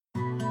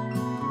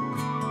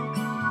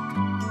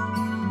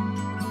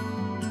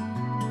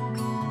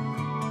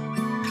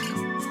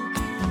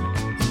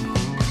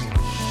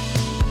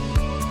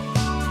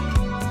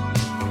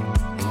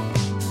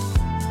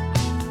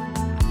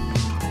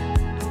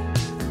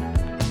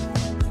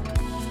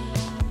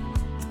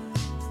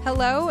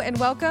Hello and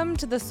welcome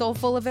to the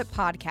Soulful of It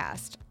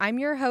podcast. I'm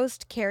your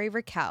host, Carrie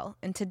Raquel,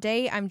 and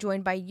today I'm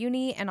joined by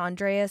Uni and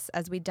Andreas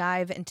as we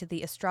dive into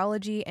the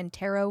astrology and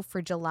tarot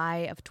for July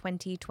of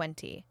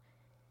 2020.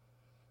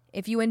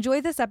 If you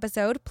enjoy this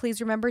episode, please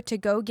remember to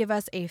go give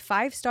us a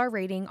 5-star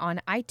rating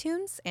on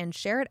iTunes and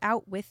share it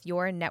out with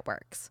your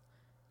networks.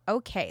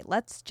 Okay,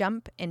 let's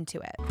jump into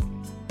it.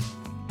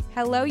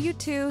 Hello, you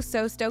two.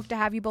 So stoked to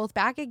have you both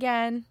back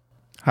again.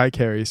 Hi,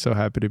 Carrie. So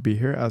happy to be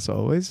here as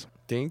always.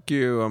 Thank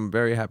you. I'm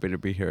very happy to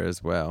be here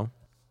as well.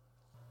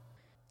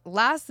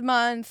 Last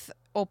month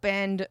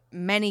opened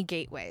many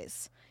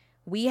gateways.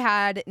 We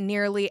had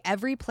nearly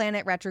every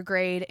planet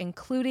retrograde,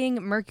 including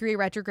Mercury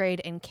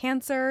retrograde in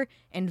Cancer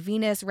and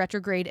Venus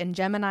retrograde in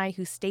Gemini,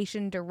 who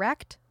stationed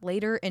direct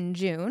later in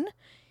June.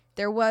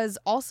 There was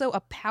also a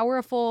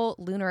powerful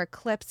lunar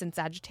eclipse in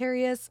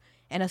Sagittarius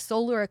and a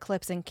solar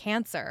eclipse in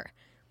Cancer.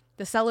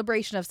 The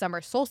celebration of summer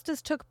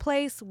solstice took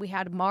place. We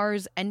had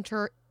Mars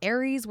enter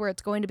Aries, where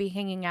it's going to be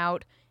hanging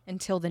out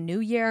until the new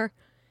year.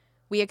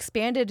 We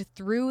expanded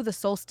through the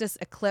solstice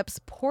eclipse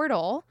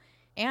portal,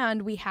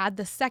 and we had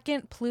the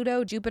second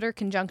Pluto-Jupiter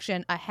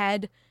conjunction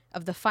ahead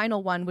of the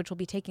final one, which will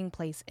be taking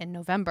place in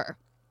November.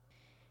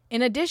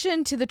 In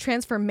addition to the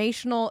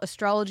transformational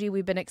astrology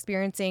we've been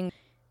experiencing,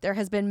 there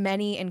has been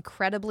many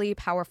incredibly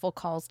powerful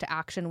calls to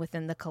action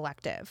within the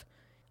collective.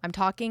 I'm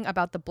talking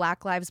about the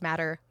Black Lives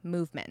Matter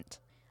movement.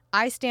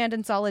 I stand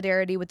in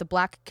solidarity with the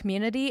Black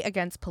community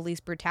against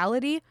police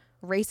brutality,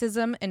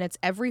 racism in its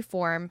every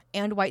form,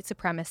 and white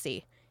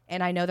supremacy.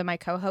 And I know that my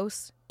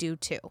co-hosts do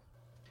too.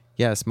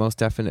 Yes, most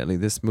definitely.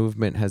 This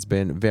movement has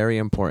been very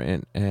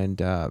important and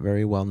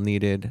very well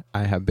needed.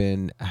 I have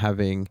been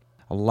having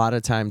a lot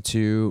of time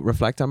to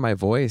reflect on my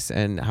voice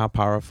and how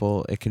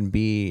powerful it can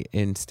be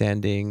in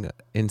standing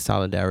in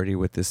solidarity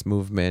with this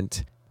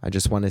movement. I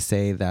just want to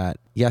say that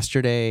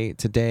yesterday,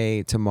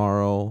 today,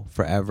 tomorrow,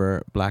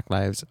 forever, Black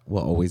lives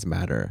will always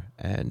matter.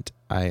 And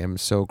I am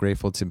so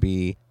grateful to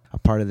be a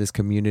part of this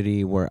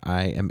community where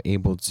I am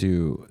able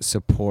to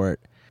support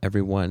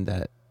everyone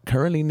that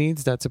currently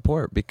needs that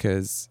support,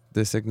 because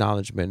this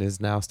acknowledgement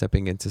is now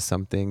stepping into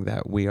something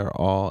that we are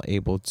all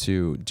able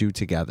to do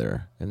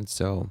together. And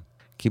so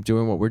keep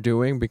doing what we're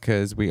doing,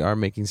 because we are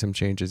making some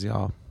changes,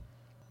 y'all.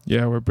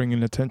 Yeah, we're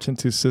bringing attention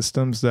to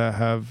systems that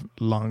have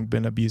long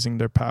been abusing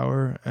their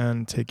power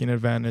and taking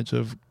advantage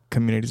of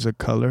communities of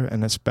color,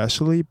 and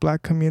especially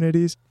Black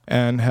communities,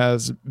 and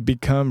has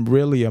become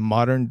really a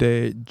modern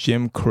day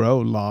Jim Crow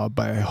law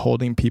by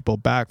holding people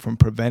back, from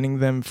preventing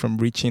them from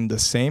reaching the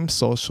same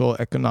social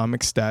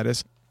economic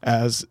status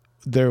as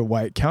their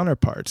white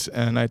counterparts.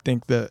 And I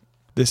think that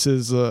this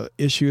is an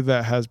issue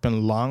that has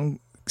been long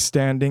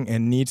standing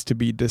and needs to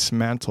be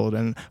dismantled.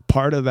 And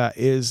part of that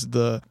is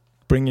the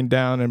bringing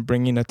down and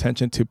bringing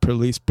attention to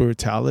police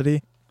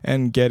brutality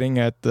and getting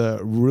at the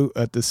root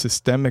of the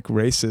systemic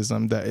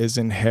racism that is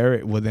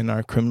inherent within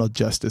our criminal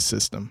justice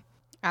system.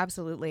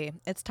 Absolutely.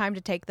 It's time to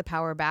take the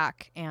power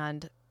back,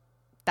 and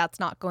that's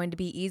not going to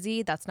be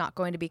easy. That's not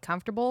going to be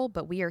comfortable,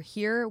 but we are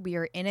here. We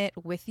are in it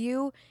with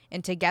you,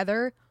 and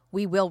together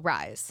we will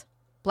rise.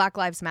 Black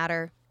Lives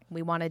Matter.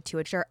 We wanted to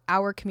ensure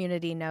our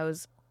community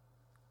knows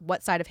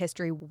what side of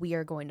history we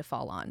are going to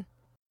fall on.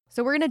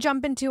 So we're going to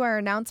jump into our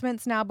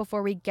announcements now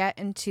before we get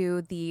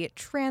into the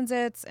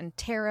transits and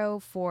tarot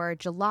for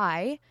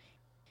July.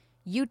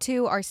 You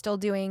two are still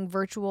doing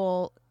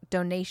virtual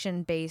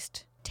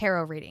donation-based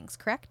tarot readings,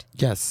 correct?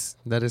 Yes,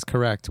 that is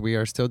correct. We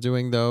are still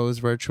doing those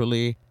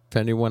virtually. If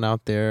anyone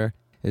out there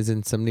is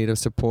in some need of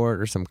support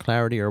or some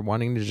clarity or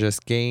wanting to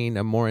just gain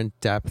a more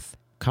in-depth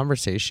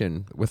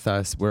conversation with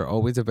us, we're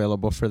always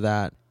available for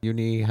that.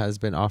 Uni has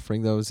been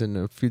offering those in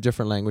a few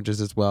different languages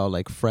as well,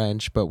 like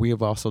French, but we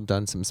have also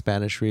done some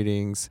Spanish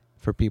readings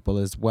for people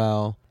as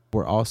well.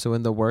 We're also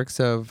in the works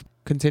of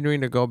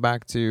continuing to go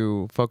back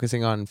to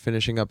focusing on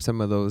finishing up some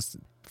of those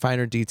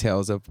finer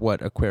details of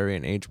what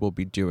Aquarian Age will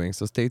be doing.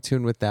 So stay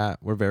tuned with that.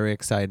 We're very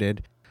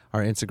excited.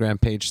 Our Instagram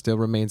page still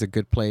remains a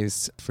good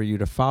place for you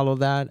to follow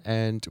that.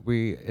 And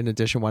we, in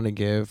addition, want to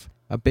give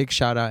a big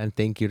shout out and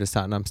thank you to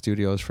Satnam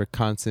Studios for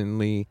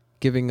constantly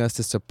giving us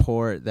the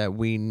support that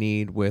we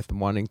need with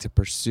wanting to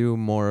pursue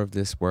more of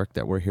this work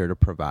that we're here to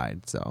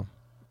provide. So,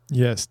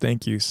 yes,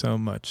 thank you so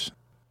much.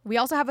 We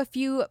also have a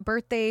few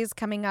birthdays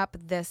coming up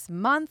this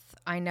month.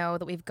 I know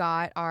that we've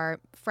got our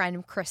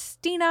friend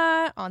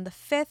Christina on the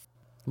 5th.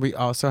 We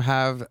also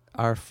have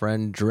our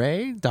friend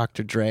Dre,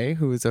 Dr. Dre,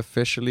 who is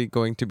officially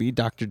going to be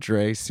Dr.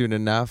 Dre soon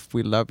enough.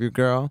 We love you,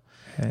 girl.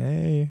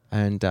 Hey.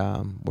 And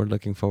we're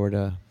looking forward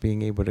to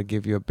being able to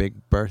give you a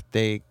big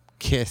birthday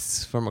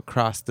kiss from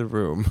across the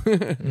room.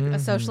 A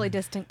socially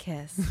distant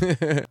kiss.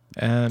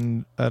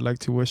 And I'd like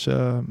to wish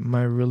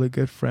my really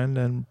good friend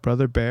and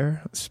brother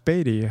Bear,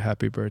 Spady, a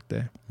happy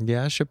birthday.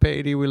 Yeah,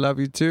 Shapady, we love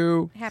you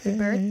too. Happy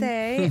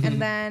birthday. And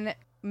then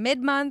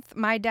mid-month,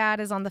 my dad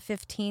is on the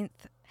 15th.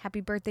 Happy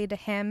birthday to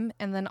him.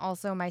 And then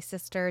also my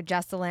sister,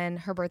 Jesselyn,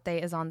 her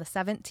birthday is on the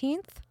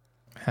 17th.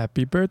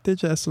 Happy birthday,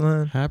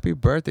 Jesselyn. Happy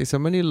birthday. So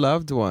many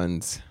loved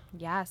ones.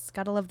 Yes,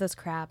 gotta love those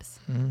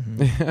crabs.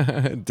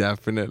 Mm-hmm.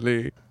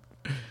 Definitely.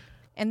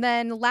 And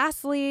then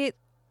lastly,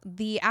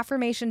 the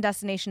affirmation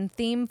destination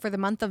theme for the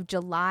month of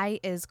July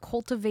is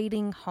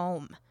cultivating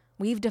home.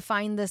 We've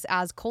defined this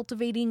as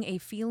cultivating a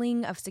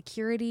feeling of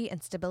security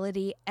and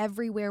stability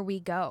everywhere we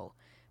go,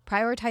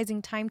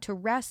 prioritizing time to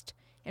rest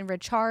and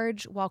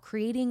recharge while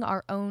creating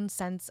our own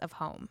sense of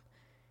home.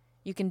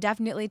 You can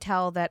definitely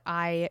tell that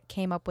I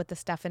came up with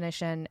this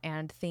definition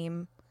and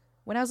theme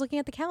when I was looking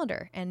at the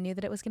calendar and knew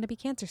that it was going to be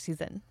Cancer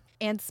season.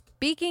 And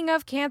speaking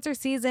of Cancer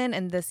season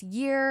and this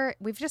year,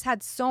 we've just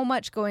had so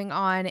much going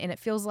on, and it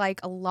feels like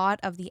a lot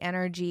of the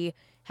energy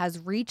has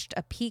reached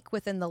a peak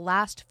within the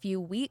last few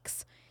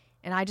weeks.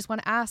 And I just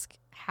want to ask,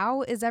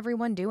 how is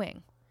everyone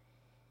doing?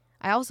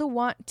 I also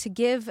want to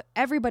give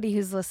everybody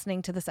who's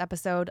listening to this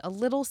episode a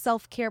little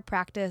self-care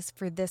practice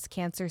for this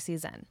Cancer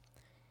season.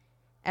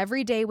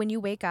 Every day when you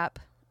wake up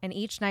and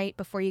each night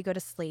before you go to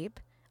sleep,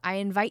 I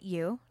invite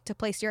you to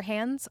place your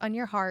hands on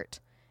your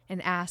heart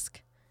and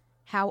ask,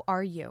 how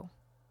are you?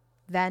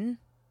 Then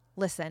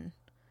listen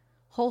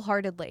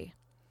wholeheartedly.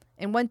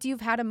 And once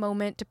you've had a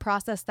moment to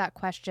process that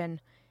question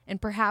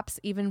and perhaps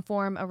even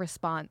form a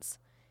response,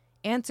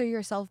 answer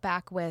yourself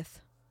back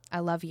with, I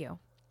love you.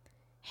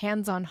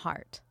 Hands on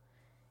heart.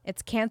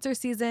 It's Cancer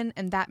season,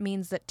 and that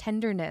means that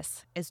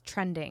tenderness is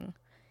trending.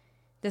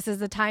 This is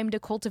the time to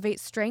cultivate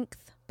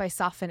strength by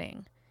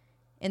softening.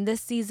 In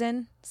this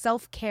season,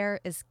 self-care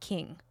is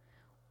king,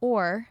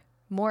 or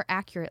more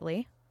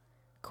accurately,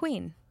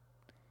 queen.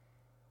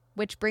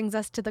 Which brings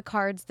us to the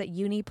cards that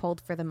Uni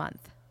pulled for the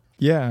month.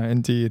 Yeah,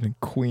 indeed.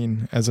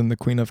 Queen, as in the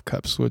Queen of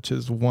Cups, which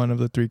is one of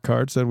the 3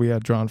 cards that we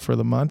had drawn for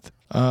the month.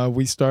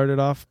 We started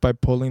off by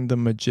pulling the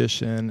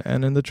Magician,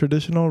 and in the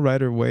traditional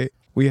Rider-Waite,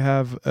 we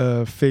have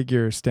a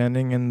figure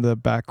standing in the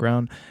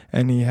background,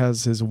 and he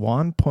has his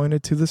wand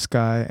pointed to the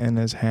sky and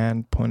his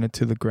hand pointed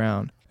to the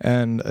ground,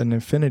 and an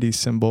infinity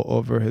symbol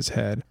over his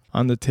head.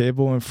 On the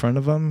table in front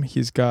of him,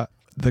 he's got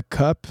the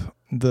cup,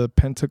 the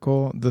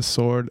pentacle, the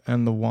sword,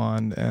 and the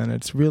wand, and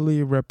it's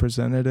really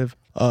representative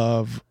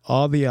of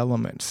all the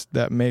elements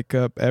that make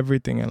up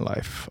everything in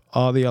life,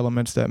 all the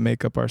elements that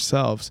make up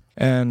ourselves.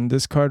 And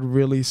this card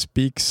really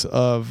speaks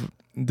of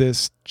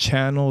this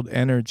channeled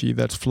energy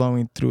that's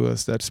flowing through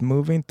us, that's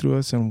moving through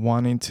us and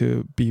wanting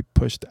to be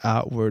pushed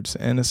outwards.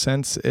 In a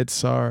sense,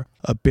 it's our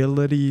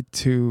ability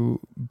to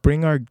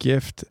bring our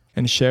gift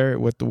and share it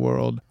with the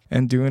world,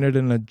 and doing it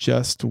in a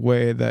just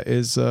way that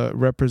is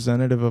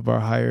representative of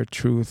our higher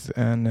truth.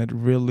 And it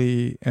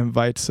really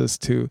invites us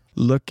to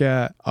look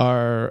at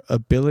our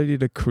ability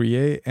to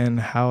create and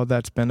how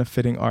that's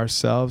benefiting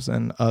ourselves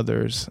and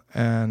others.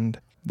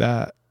 And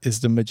that is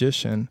the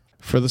Magician.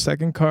 For the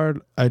second card,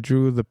 I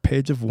drew the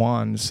Page of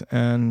Wands.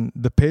 And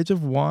the Page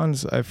of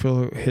Wands, I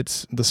feel,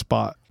 hits the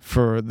spot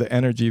for the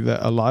energy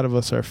that a lot of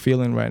us are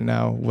feeling right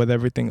now, with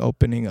everything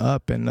opening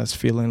up and us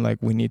feeling like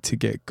we need to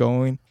get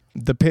going.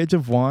 The Page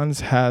of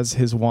Wands has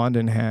his wand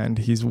in hand.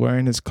 He's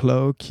wearing his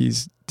cloak.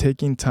 He's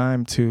taking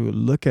time to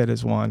look at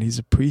his wand. He's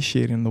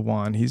appreciating the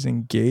wand. He's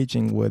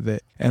engaging with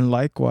it. And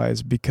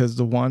likewise, because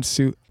the wand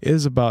suit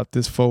is about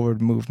this forward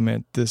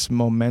movement, this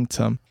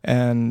momentum.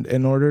 And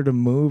in order to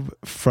move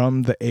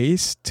from the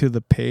ace to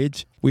the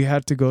page, we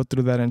had to go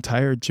through that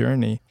entire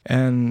journey.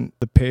 And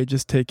the page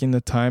is taking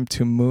the time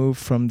to move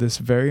from this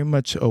very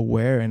much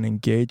aware and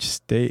engaged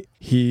state.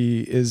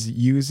 He is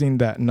using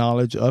that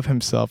knowledge of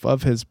himself,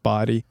 of his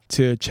body,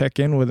 to check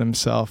in with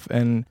himself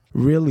and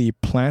really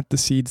plant the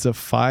seeds of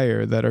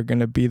fire that are going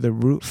to be the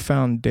root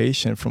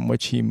foundation from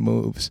which he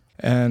moves.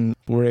 And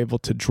we're able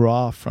to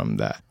draw from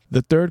that.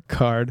 The third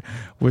card,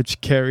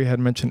 which Carrie had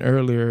mentioned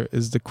earlier,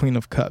 is the Queen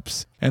of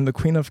Cups. And the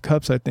Queen of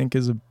Cups, I think,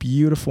 is a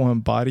beautiful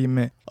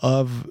embodiment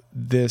of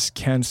this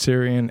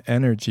Cancerian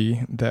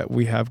energy that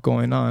we have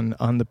going on.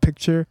 On the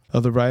picture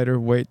of the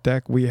Rider-Waite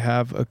deck, we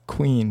have a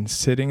queen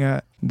sitting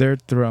at their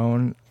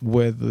throne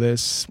with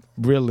this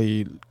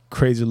really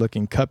crazy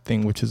looking cup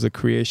thing, which is a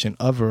creation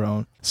of her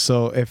own.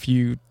 So if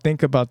you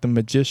think about the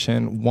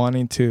Magician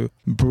wanting to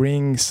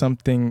bring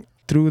something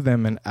through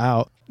them and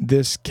out,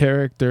 this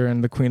character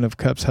in the Queen of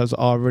Cups has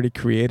already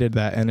created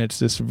that, and it's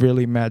this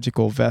really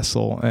magical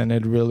vessel, and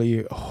it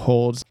really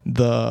holds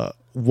the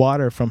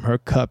water from her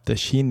cup that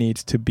she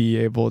needs to be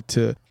able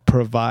to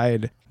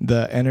provide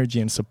the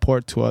energy and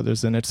support to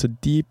others. And it's a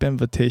deep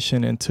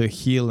invitation into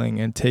healing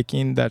and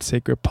taking that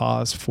sacred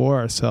pause for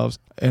ourselves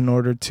in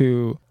order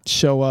to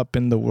show up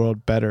in the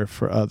world better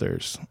for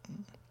others.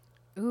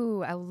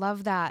 Ooh, I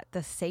love that.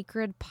 The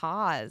sacred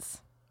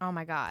pause. Oh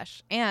my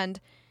gosh. And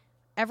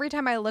every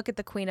time I look at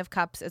the Queen of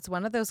Cups, it's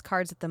one of those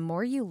cards that the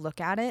more you look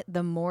at it,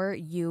 the more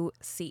you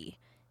see.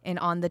 And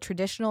on the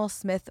traditional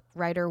Smith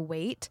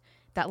Rider-Waite,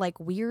 that like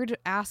weird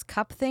ass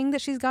cup thing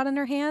that she's got in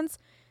her hands,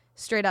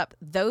 straight up,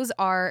 those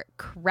are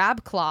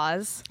crab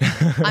claws.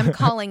 I'm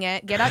calling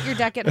it. Get out your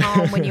deck at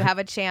home when you have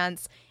a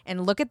chance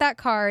and look at that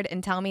card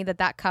and tell me that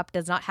that cup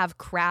does not have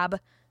crab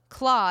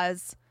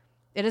claws.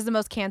 It is the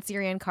most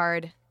Cancerian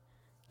card.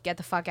 Get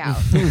the fuck out.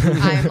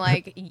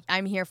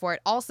 I'm here for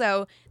it.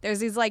 Also, there's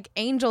these like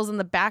angels in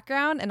the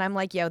background, and I'm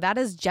like, yo, that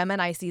is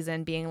Gemini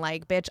season being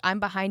like, bitch, I'm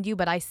behind you,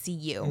 but I see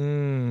you.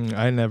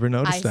 I never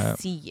noticed that. I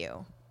see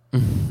you.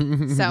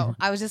 So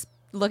I was just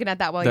looking at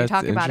that while you're That's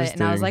talking about it,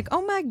 and I was like,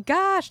 interesting. oh my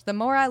gosh, the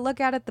more I look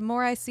at it, the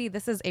more I see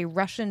this is a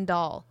Russian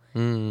doll.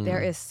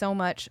 There is so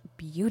much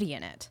beauty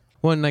in it.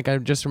 Well, and like I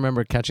just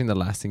remember catching the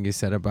last thing you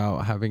said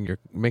about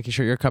making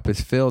sure your cup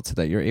is filled so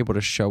that you're able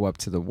to show up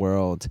to the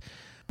world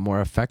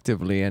more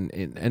effectively. And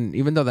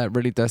even though that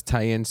really does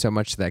tie in so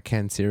much to that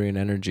Cancerian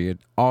energy, it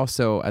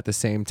also at the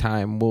same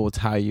time will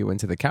tie you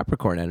into the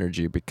Capricorn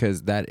energy,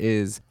 because that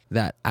is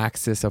that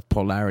axis of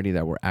polarity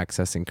that we're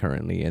accessing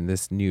currently in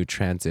this new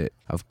transit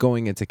of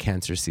going into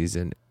Cancer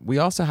season. We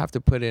also have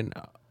to put in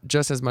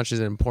just as much as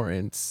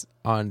importance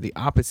on the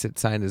opposite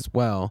side as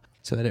well,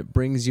 so that it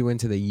brings you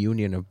into the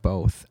union of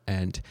both.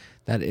 And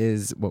that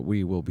is what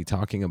we will be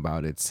talking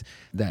about. It's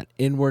that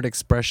inward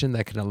expression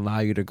that can allow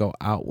you to go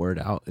outward,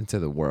 out into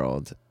the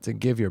world, to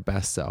give your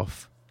best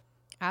self.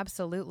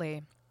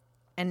 Absolutely.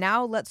 And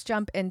now let's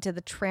jump into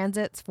the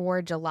transits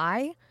for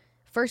July.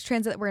 First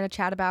transit that we're going to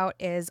chat about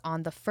is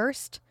on the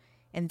 1st,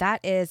 and that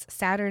is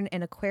Saturn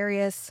in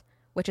Aquarius,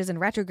 which is in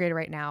retrograde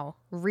right now,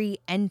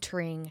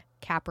 re-entering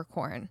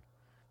Capricorn,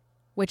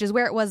 which is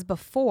where it was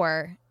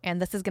before,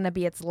 and this is going to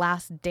be its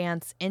last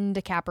dance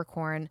into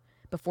Capricorn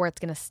before it's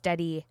going to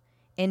steady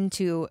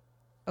into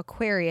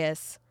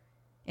Aquarius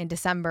in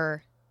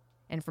December,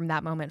 and from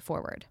that moment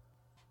forward.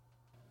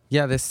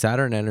 Yeah, this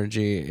Saturn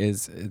energy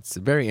it's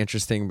very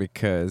interesting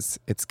because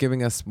it's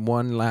giving us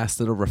one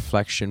last little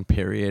reflection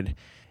period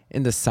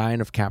in the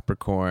sign of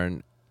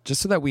Capricorn,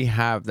 just so that we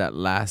have that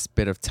last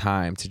bit of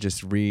time to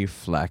just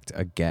reflect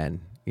again.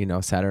 You know,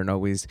 Saturn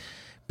always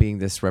being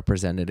this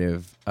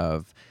representative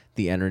of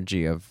the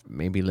energy of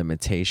maybe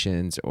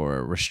limitations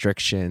or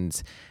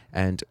restrictions,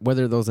 and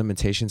whether those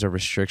limitations or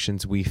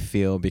restrictions we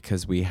feel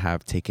because we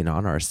have taken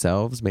on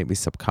ourselves, maybe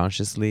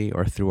subconsciously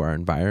or through our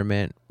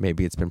environment,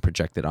 maybe it's been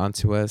projected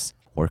onto us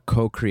or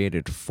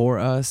co-created for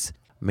us,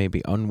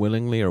 maybe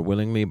unwillingly or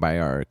willingly by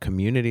our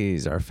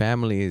communities, our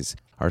families,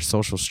 our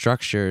social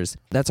structures.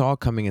 That's all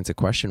coming into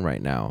question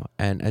right now.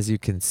 And as you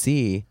can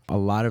see, a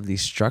lot of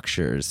these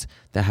structures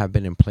that have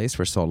been in place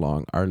for so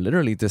long are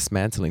literally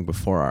dismantling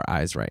before our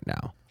eyes right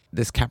now.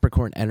 This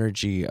Capricorn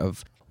energy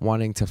of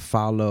wanting to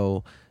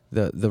follow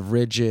the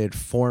rigid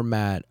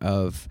format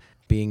of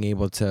being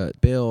able to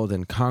build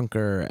and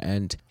conquer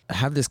and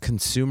have this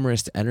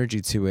consumerist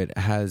energy to it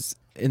has,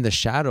 in the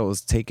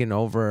shadows, taken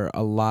over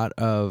a lot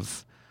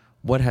of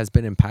what has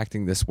been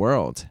impacting this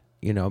world,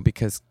 you know,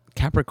 because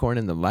Capricorn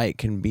in the light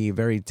can be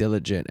very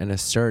diligent and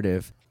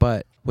assertive,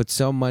 but with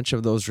so much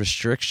of those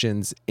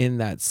restrictions in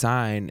that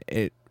sign,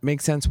 it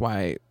makes sense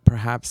why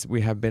perhaps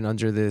we have been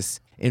under this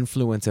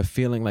influence of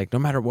feeling like no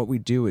matter what we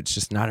do, it's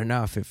just not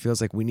enough. It feels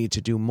like we need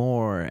to do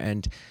more,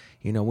 and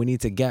you know, we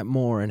need to get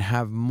more and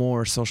have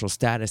more social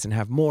status and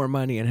have more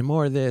money and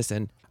more of this.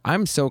 And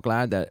I'm so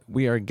glad that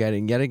we are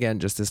getting yet again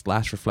just this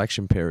last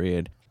reflection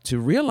period to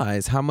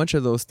realize how much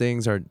of those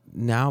things are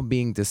now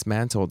being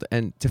dismantled,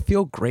 and to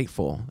feel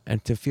grateful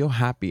and to feel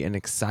happy and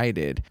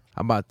excited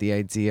about the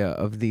idea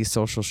of these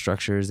social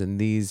structures and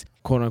these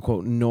quote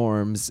unquote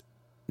norms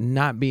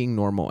not being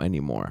normal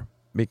anymore.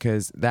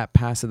 Because that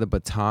pass of the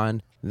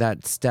baton,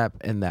 that step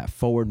and that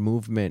forward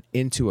movement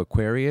into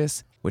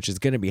Aquarius, which is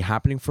going to be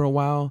happening for a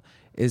while,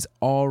 is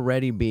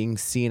already being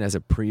seen as a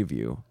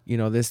preview. You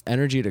know, this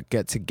energy to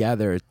get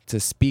together, to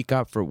speak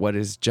up for what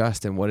is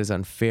just and what is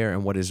unfair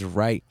and what is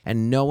right,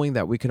 and knowing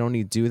that we can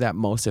only do that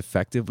most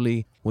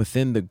effectively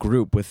within the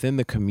group, within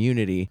the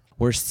community.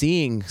 We're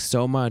seeing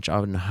so much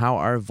on how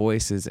our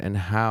voices and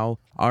how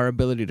our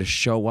ability to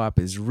show up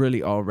is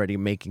really already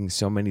making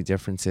so many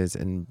differences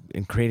and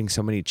creating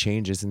so many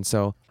changes. And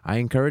so I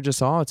encourage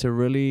us all to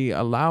really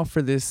allow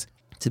for this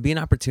to be an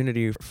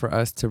opportunity for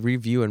us to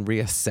review and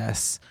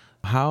reassess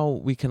how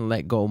we can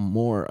let go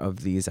more of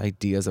these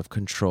ideas of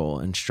control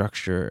and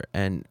structure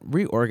and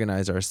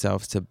reorganize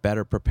ourselves to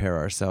better prepare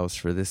ourselves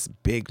for this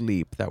big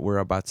leap that we're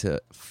about to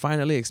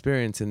finally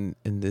experience in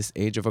this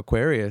age of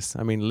Aquarius.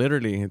 I mean,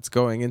 literally, it's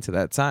going into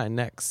that sign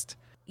next.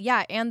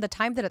 Yeah, and the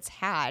time that it's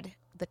had,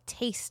 the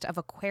taste of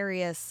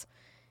Aquarius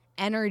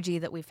energy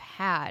that we've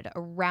had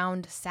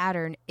around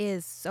Saturn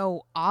is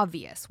so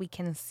obvious. We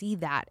can see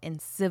that in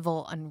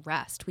civil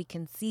unrest. We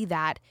can see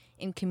that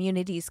in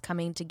communities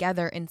coming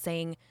together and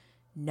saying,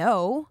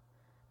 no,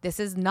 this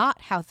is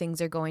not how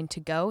things are going to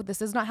go. This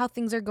is not how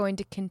things are going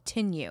to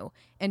continue.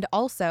 And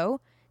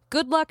also,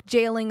 good luck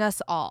jailing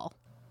us all.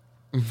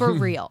 For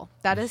real.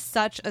 That is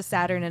such a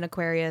Saturn and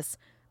Aquarius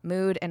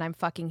mood, and I'm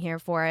fucking here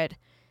for it.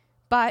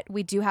 But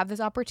we do have this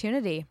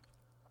opportunity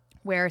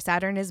where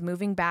Saturn is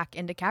moving back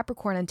into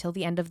Capricorn until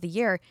the end of the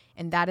year,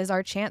 and that is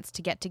our chance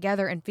to get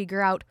together and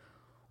figure out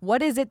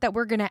what is it that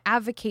we're going to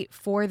advocate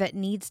for that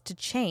needs to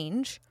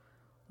change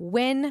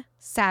when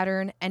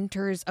Saturn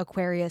enters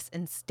Aquarius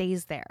and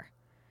stays there.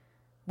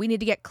 We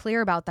need to get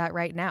clear about that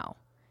right now.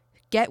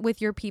 Get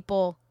with your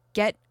people,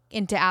 get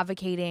into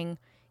advocating,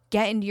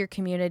 get into your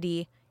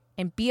community,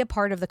 and be a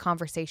part of the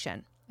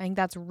conversation. I think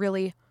that's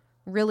really,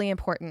 really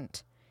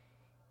important.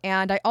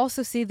 And I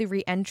also see the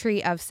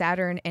re-entry of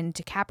Saturn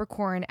into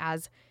Capricorn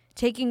as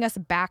taking us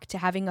back to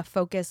having a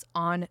focus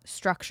on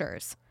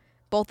structures,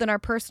 both in our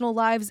personal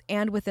lives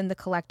and within the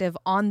collective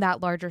on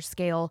that larger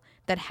scale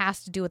that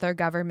has to do with our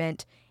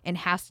government and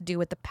has to do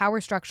with the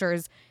power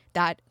structures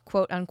that,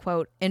 quote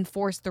unquote,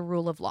 enforce the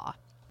rule of law.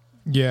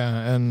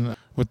 Yeah, and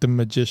with the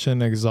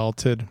magician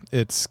exalted,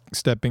 it's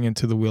stepping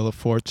into the wheel of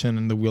fortune,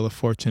 and the wheel of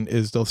fortune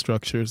is those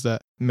structures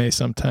that may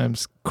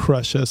sometimes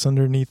crush us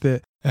underneath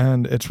it.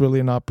 And it's really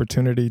an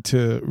opportunity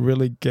to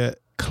really get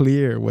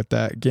clear with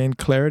that, gain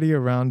clarity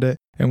around it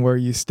and where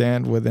you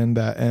stand within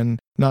that, and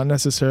not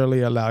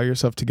necessarily allow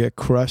yourself to get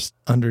crushed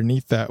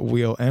underneath that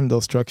wheel and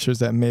those structures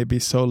that may be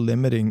so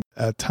limiting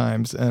at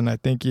times. And I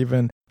think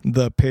even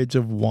the Page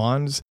of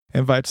Wands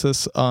invites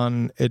us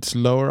on its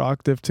lower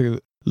octave to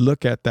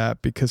look at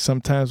that, because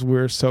sometimes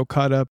we're so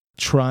caught up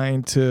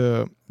trying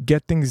to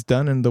get things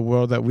done in the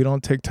world that we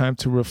don't take time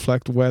to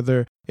reflect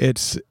whether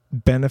it's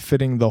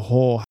benefiting the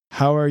whole.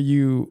 How are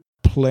you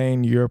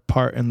playing your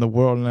part in the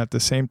world? And at the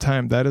same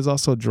time, that is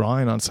also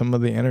drawing on some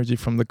of the energy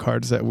from the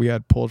cards that we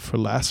had pulled for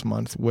last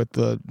month with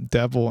the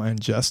Devil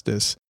and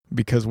Justice,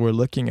 because we're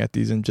looking at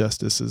these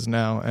injustices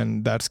now,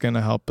 and that's going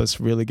to help us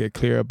really get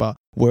clear about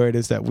where it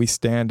is that we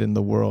stand in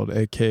the world,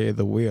 aka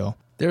the wheel.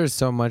 There is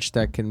so much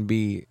that can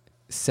be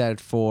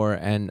said for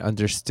and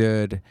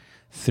understood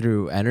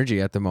through energy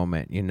at the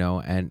moment, you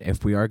know, and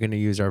if we are going to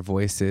use our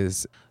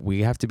voices,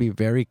 we have to be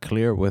very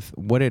clear with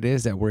what it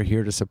is that we're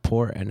here to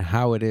support and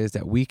how it is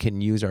that we can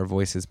use our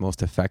voices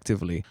most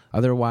effectively.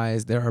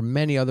 Otherwise, there are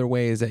many other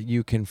ways that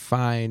you can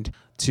find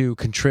to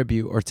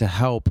contribute or to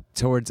help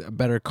towards a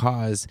better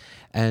cause,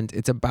 and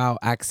it's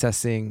about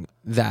accessing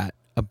that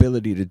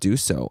ability to do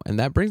so. And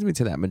that brings me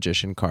to that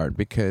magician card,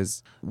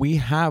 because we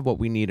have what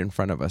we need in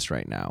front of us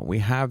right now. We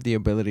have the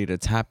ability to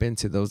tap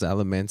into those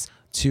elements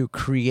to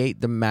create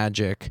the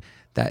magic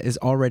that is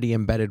already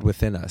embedded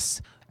within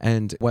us.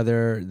 And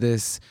whether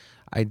this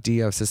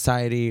idea of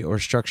society or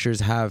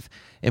structures have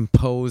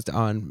imposed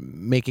on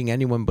making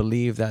anyone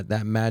believe that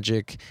that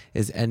magic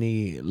is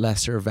any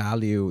lesser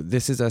value,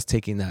 this is us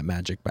taking that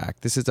magic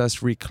back. This is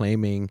us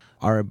reclaiming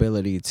our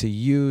ability to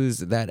use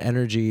that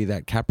energy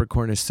that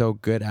Capricorn is so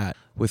good at,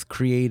 with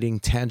creating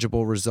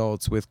tangible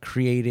results, with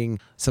creating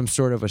some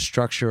sort of a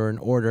structure or an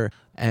order.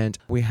 And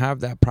we have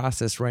that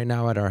process right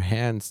now at our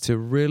hands to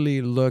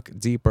really look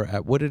deeper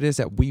at what it is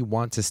that we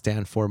want to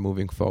stand for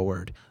moving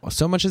forward.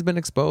 So much has been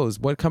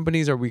exposed. What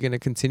companies are we going to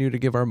continue to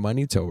give our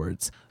money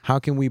towards? How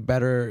can we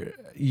better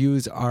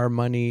use our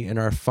money and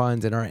our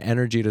funds and our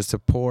energy to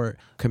support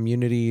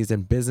communities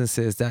and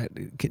businesses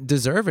that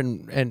deserve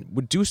and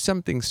would do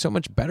something so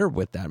much better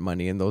with that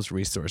money and those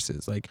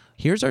resources? Like,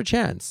 here's our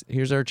chance.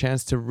 Here's our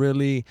chance to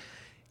really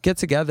get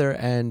together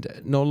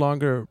and no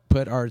longer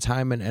put our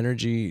time and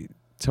energy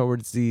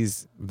towards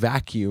these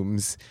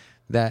vacuums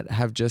that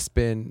have just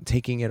been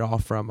taking it all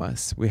from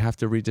us. We have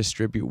to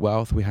redistribute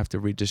wealth. We have to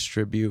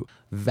redistribute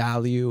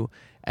value,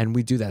 and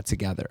we do that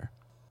together.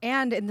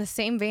 And in the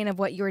same vein of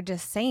what you were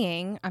just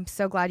saying, I'm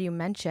so glad you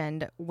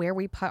mentioned where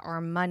we put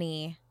our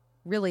money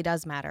really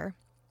does matter.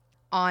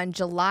 On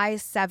July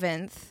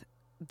 7th,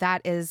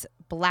 that is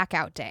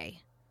Blackout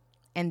Day.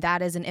 And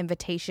that is an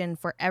invitation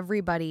for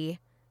everybody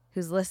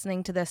who's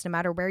listening to this, no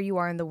matter where you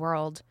are in the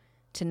world,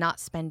 to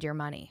not spend your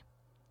money.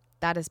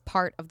 That is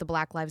part of the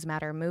Black Lives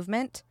Matter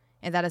movement,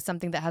 and that is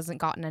something that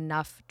hasn't gotten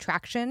enough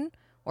traction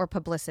or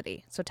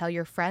publicity. So tell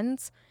your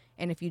friends,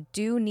 and if you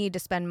do need to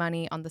spend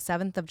money on the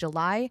 7th of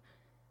July,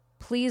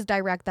 please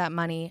direct that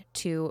money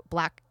to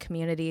Black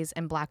communities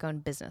and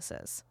Black-owned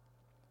businesses.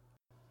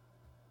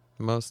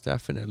 Most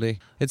definitely.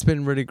 It's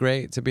been really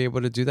great to be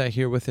able to do that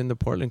here within the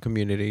Portland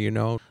community. You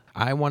know,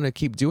 I want to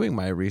keep doing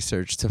my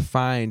research to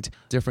find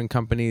different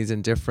companies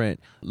and different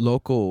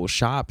local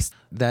shops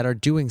that are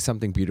doing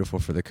something beautiful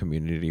for the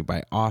community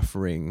by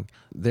offering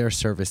their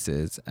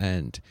services.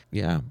 And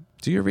yeah,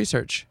 do your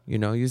research, you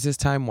know, use this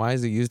time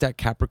wisely, use that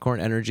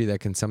Capricorn energy that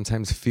can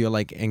sometimes feel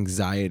like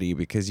anxiety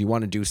because you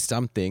want to do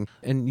something,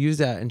 and use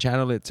that and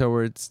channel it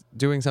towards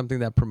doing something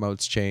that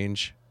promotes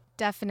change.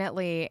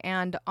 Definitely.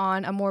 And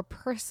on a more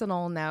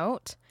personal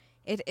note,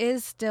 it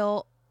is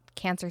still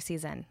Cancer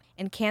season,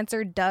 and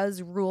Cancer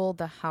does rule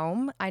the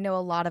home. I know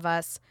a lot of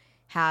us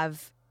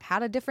have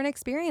had a different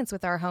experience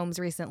with our homes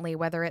recently,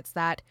 whether it's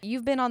that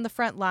you've been on the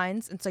front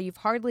lines and so you've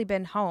hardly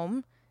been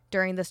home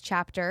during this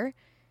chapter,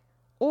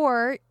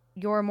 or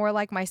you're more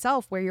like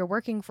myself where you're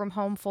working from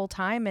home full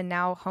time and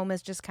now home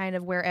is just kind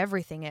of where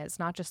everything is,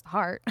 not just the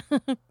heart.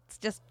 It's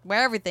just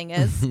where everything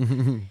is.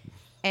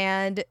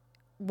 And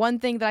one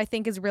thing that I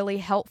think is really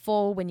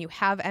helpful when you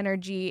have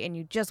energy and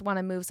you just want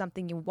to move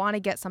something, you want to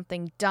get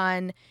something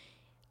done,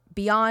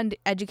 beyond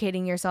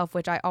educating yourself,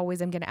 which I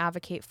always am going to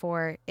advocate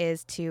for,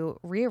 is to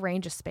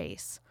rearrange a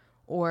space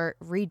or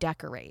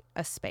redecorate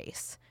a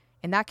space.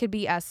 And that could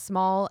be as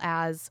small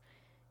as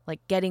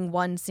like getting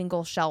one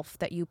single shelf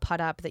that you put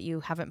up that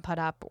you haven't put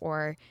up,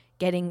 or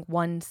getting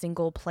one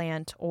single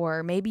plant,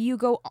 or maybe you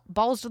go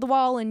balls to the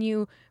wall and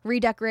you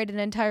redecorate an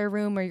entire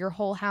room or your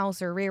whole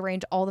house, or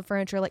rearrange all the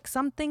furniture, like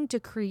something to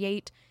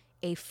create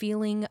a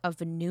feeling of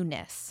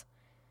newness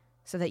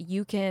so that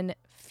you can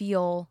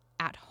feel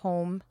at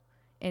home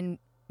and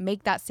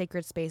make that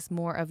sacred space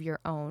more of your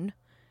own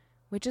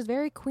which is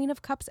very Queen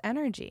of Cups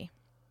energy.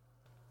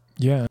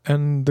 Yeah,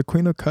 and the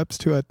Queen of Cups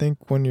too, I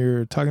think when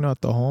you're talking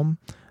about the home,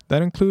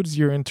 that includes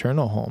your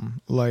internal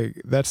home,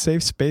 like that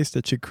safe space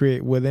that you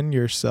create within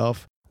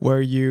yourself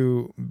where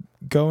you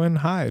go and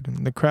hide.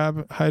 The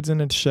crab hides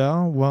in its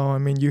shell. Well, I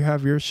mean, you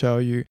have your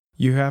shell. You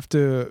have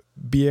to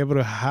be able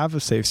to have a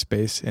safe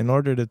space in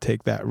order to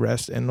take that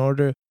rest, in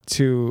order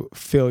to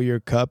fill your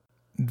cup.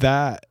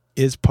 That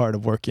is part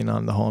of working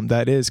on the home.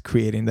 That is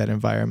creating that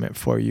environment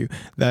for you.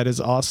 That is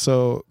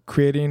also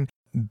creating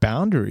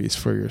boundaries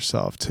for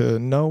yourself to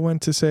know when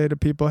to say to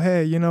people,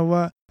 hey, you know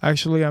what?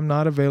 Actually, I'm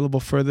not available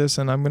for this,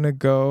 and I'm going to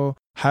go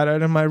hide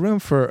out in my room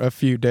for a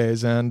few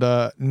days and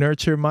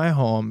nurture my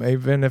home,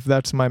 even if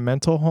that's my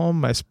mental home,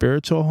 my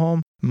spiritual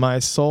home, my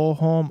soul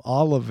home,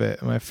 all of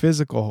it, my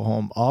physical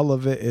home, all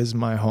of it is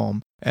my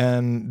home.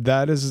 And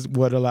that is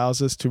what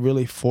allows us to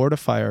really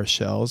fortify our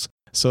shells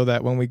so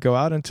that when we go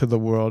out into the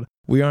world,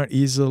 we aren't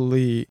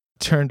easily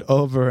turned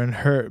over and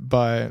hurt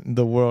by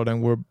the world,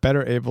 and we're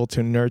better able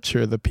to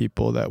nurture the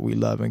people that we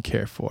love and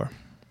care for.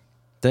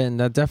 Then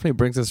that definitely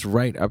brings us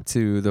right up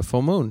to the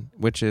full moon,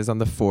 which is on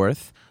the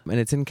 4th, and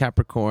it's in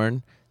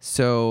Capricorn.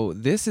 So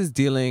this is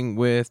dealing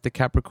with the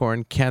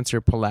Capricorn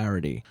Cancer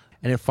polarity,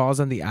 and it falls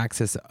on the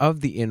axis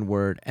of the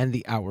inward and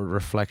the outward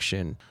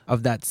reflection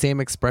of that same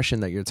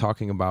expression that you're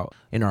talking about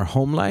in our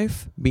home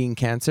life being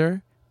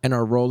Cancer and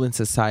our role in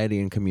society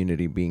and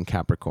community being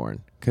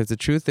Capricorn. Because the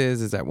truth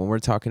is that when we're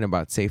talking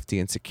about safety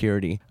and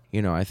security,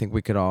 I think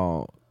we could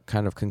all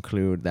kind of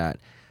conclude that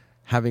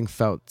having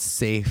felt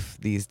safe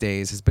these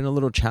days has been a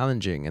little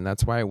challenging. And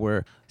that's why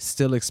we're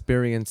still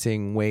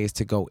experiencing ways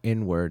to go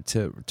inward,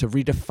 to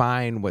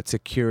redefine what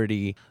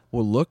security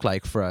will look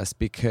like for us.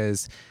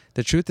 Because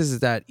the truth is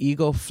that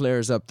ego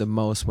flares up the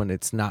most when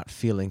it's not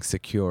feeling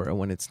secure and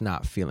when it's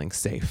not feeling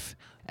safe.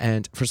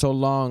 And for so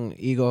long,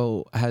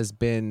 ego has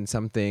been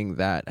something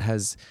that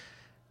has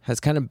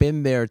kind of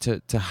been there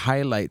to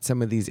highlight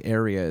some of these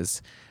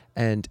areas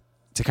and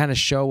to kind of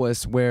show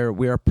us where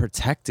we are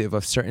protective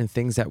of certain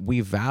things that we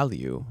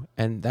value.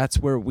 And that's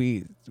where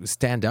we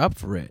stand up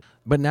for it.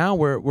 But now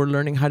we're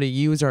learning how to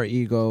use our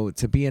ego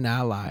to be an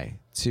ally,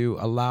 to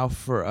allow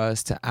for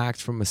us to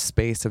act from a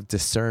space of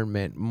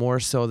discernment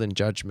more so than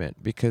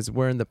judgment. Because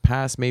where in the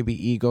past maybe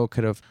ego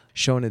could have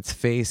shown its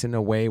face in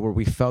a way where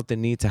we felt the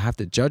need to have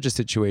to judge a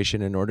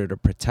situation in order to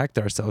protect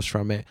ourselves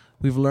from it,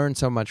 we've learned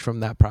so much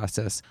from that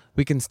process.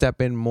 We can step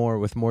in more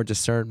with more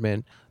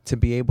discernment to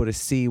be able to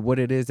see what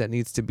it is that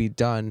needs to be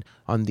done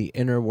on the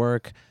inner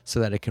work so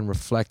that it can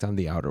reflect on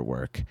the outer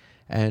work.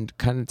 And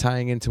kind of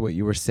tying into what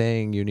you were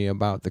saying, Uni,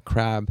 about the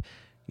crab,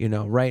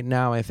 right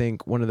now, I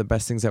think one of the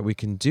best things that we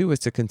can do is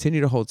to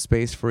continue to hold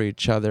space for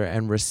each other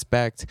and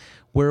respect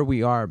where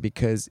we are,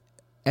 because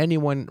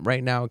anyone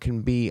right now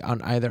can be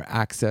on either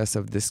axis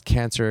of this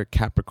Cancer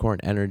Capricorn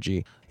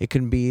energy. It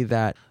can be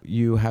that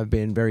you have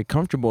been very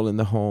comfortable in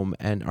the home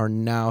and are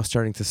now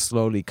starting to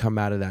slowly come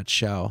out of that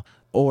shell.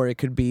 Or it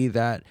could be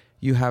that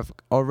you have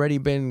already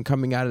been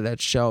coming out of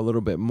that shell a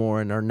little bit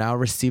more and are now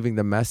receiving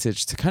the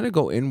message to kind of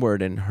go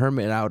inward and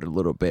hermit out a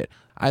little bit.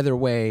 Either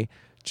way,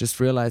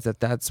 just realize that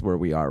that's where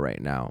we are right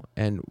now.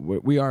 And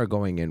we are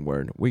going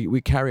inward.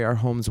 We carry our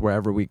homes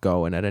wherever we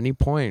go. And at any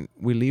point,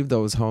 we leave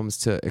those homes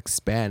to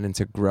expand and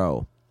to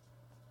grow.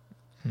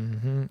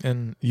 Mm-hmm.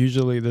 And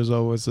usually there's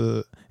always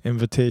a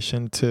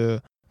invitation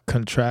to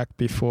contract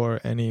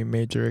before any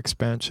major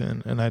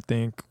expansion. And I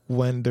think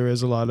when there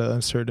is a lot of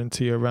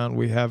uncertainty around,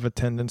 we have a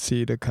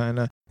tendency to kind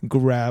of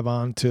grab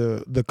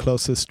onto the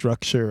closest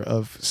structure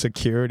of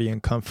security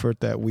and comfort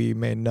that we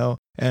may know.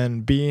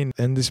 And being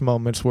in these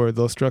moments where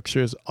those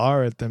structures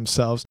are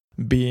themselves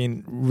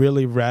being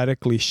really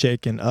radically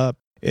shaken up,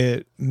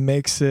 it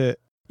makes it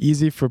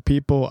easy for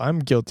people. I'm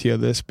guilty of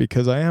this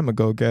because I am a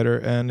go-getter,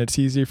 and it's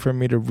easy for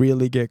me to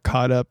really get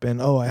caught up in,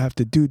 I have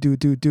to do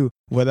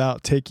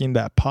without taking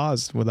that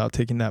pause, without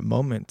taking that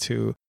moment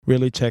to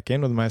really check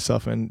in with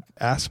myself and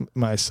ask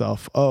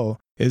myself,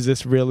 is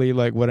this really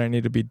like what I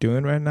need to be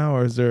doing right now?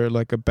 Or is there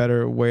like a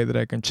better way that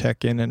I can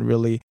check in and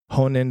really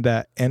hone in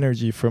that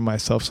energy for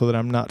myself so that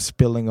I'm not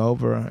spilling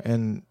over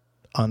and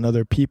on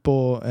other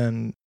people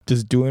and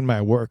just doing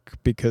my work?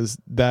 Because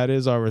that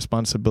is our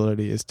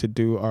responsibility, is to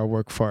do our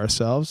work for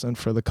ourselves and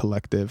for the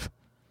collective.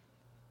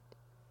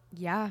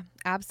 Yeah,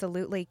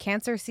 absolutely.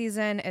 Cancer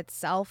season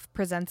itself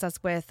presents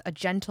us with a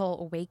gentle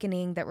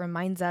awakening that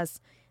reminds us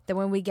that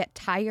when we get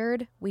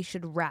tired, we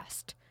should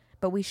rest,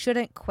 but we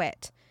shouldn't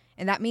quit.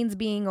 And that means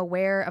being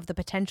aware of the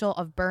potential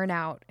of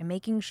burnout and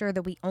making sure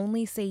that we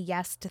only say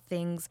yes to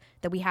things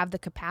that we have the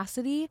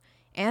capacity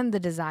and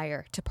the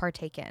desire to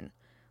partake in,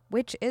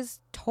 which is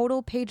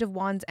total Page of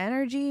Wands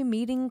energy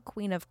meeting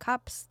Queen of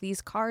Cups.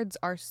 These cards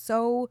are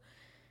so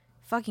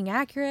fucking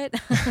accurate.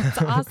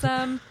 It's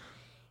awesome.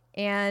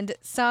 And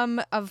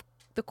some of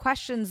the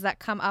questions that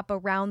come up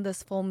around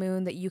this full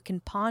moon that you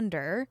can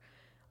ponder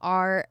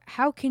are,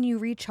 how can you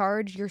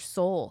recharge your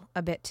soul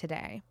a bit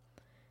today?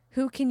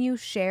 Who can you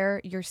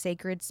share your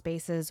sacred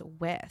spaces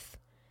with?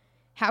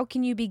 How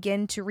can you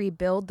begin to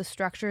rebuild the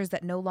structures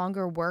that no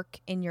longer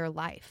work in your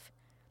life?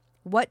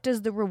 What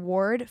does the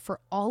reward for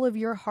all of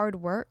your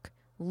hard work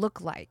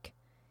look like?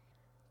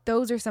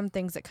 Those are some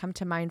things that come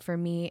to mind for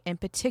me, in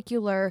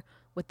particular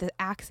with the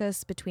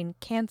axis between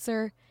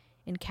Cancer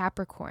and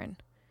Capricorn.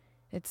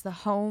 It's the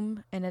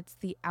home and it's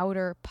the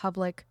outer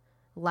public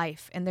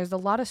life. And there's a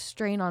lot of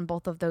strain on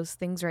both of those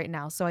things right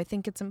now. So I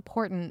think it's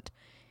important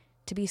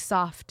to be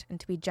soft and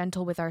to be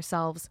gentle with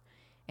ourselves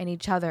and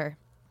each other.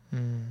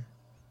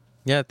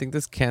 Yeah, I think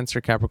this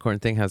Cancer Capricorn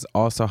thing has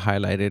also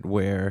highlighted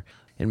where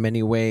in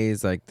many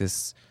ways, like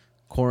this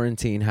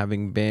quarantine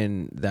having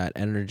been that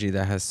energy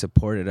that has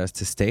supported us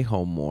to stay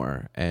home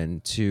more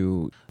and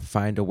to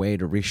find a way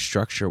to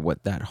restructure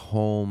what that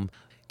home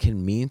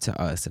can mean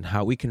to us and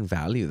how we can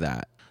value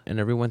that. And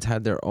everyone's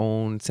had their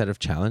own set of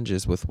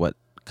challenges with what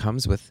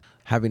comes with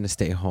having to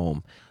stay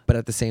home. But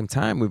at the same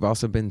time, we've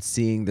also been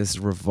seeing this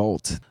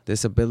revolt,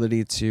 this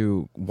ability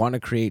to want to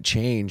create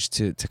change,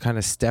 to kind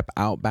of step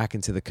out back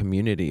into the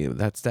community.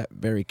 That's that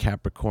very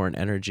Capricorn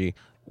energy.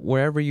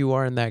 Wherever you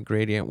are in that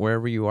gradient,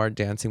 wherever you are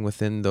dancing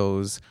within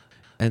those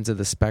ends of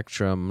the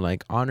spectrum,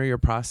 like honor your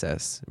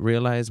process.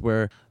 Realize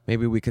where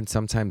maybe we can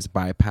sometimes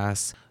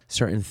bypass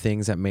certain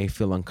things that may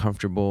feel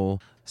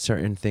uncomfortable,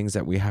 certain things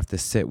that we have to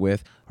sit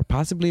with, or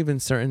possibly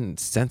even certain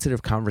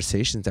sensitive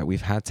conversations that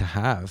we've had to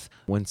have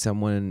when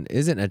someone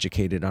isn't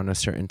educated on a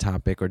certain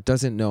topic or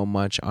doesn't know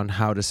much on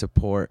how to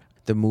support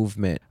the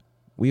movement.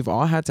 We've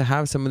all had to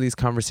have some of these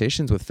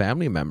conversations with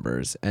family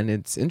members. And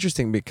it's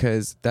interesting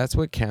because that's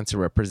what Cancer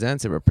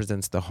represents. It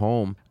represents the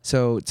home.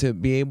 So to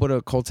be able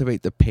to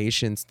cultivate the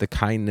patience, the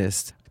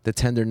kindness, the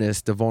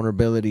tenderness, the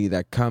vulnerability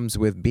that comes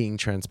with being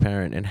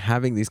transparent and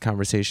having these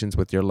conversations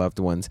with your loved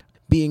ones,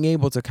 being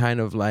able to kind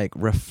of like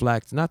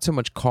reflect, not so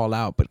much call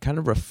out, but kind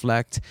of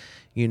reflect,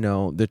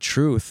 the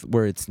truth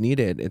where it's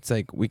needed. It's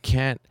like we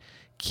can't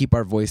keep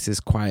our voices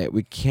quiet.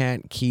 We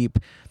can't keep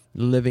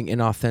living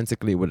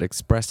inauthentically with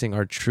expressing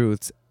our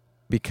truths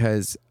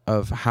because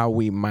of how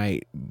we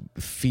might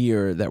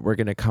fear that we're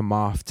going to come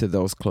off to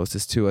those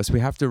closest to us.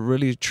 We have to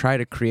really try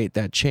to create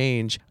that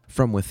change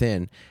from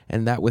within.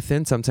 And that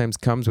within sometimes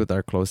comes with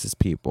our closest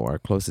people, our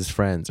closest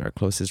friends, our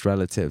closest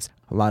relatives.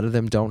 A lot of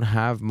them don't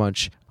have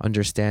much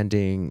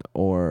understanding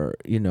or,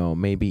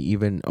 maybe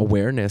even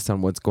awareness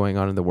on what's going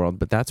on in the world.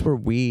 But that's where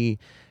we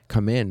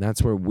come in.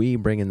 That's where we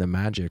bring in the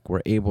magic.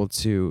 We're able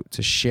to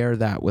share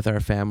that with our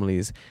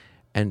families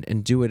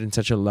and do it in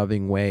such a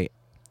loving way.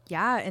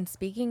 Yeah, and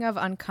speaking of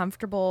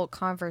uncomfortable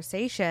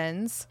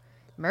conversations,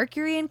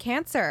 Mercury in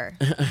Cancer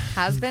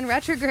has been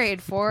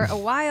retrograde for a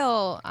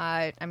while.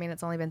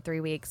 It's only been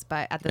 3 weeks,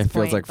 but at this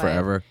point... It feels like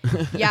forever.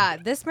 Yeah,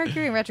 this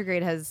Mercury in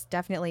retrograde has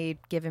definitely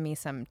given me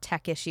some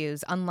tech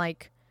issues,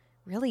 unlike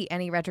really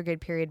any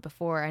retrograde period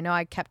before. I know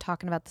I kept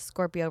talking about the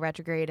Scorpio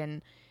retrograde,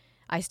 and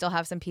I still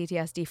have some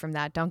PTSD from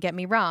that, don't get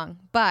me wrong,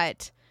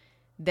 but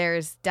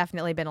there's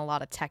definitely been a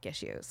lot of tech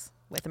issues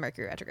with the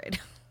Mercury retrograde.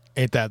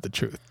 Ain't that the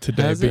truth?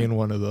 Today Has being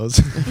one of those.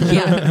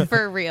 Yeah,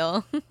 for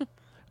real.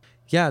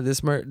 Yeah,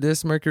 this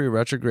Mercury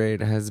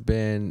retrograde has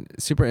been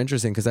super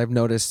interesting because I've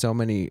noticed so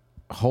many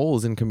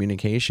holes in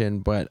communication,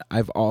 but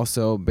I've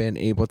also been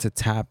able to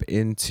tap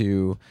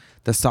into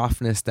the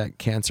softness that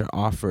Cancer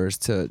offers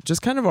to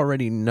just kind of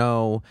already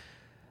know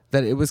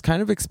that it was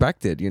kind of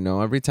expected.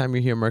 Every time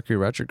you hear Mercury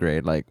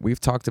retrograde, like we've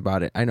talked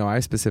about it. I know I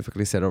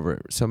specifically said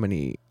over so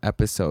many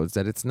episodes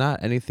that it's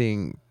not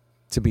anything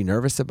to be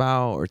nervous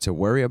about or to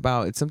worry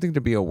about. It's something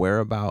to be aware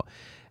about,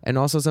 and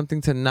also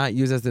something to not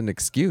use as an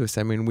excuse.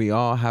 I mean, we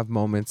all have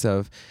moments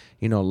of,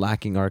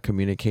 lacking our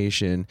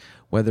communication,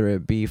 whether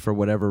it be for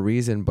whatever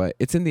reason, but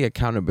it's in the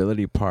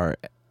accountability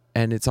part.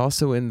 And it's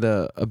also in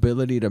the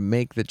ability to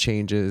make the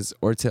changes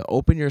or to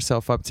open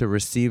yourself up to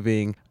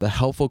receiving the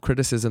helpful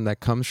criticism that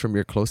comes from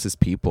your closest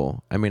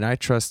people. I mean, I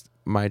trust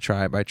my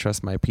tribe. I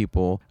trust my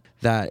people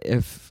that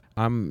if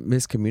I'm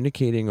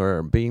miscommunicating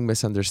or being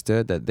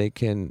misunderstood, that they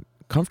can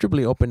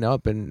comfortably open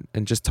up and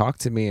just talk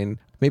to me and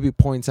maybe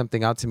point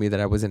something out to me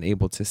that I wasn't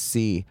able to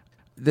see.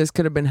 This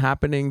could have been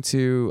happening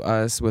to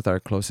us with our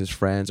closest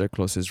friends, our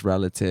closest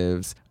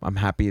relatives. I'm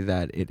happy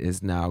that it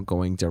is now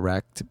going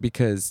direct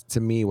because to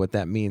me, what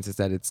that means is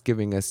that it's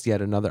giving us yet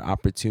another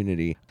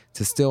opportunity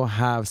to still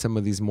have some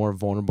of these more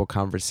vulnerable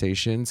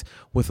conversations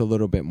with a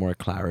little bit more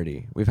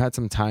clarity. We've had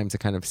some time to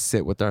kind of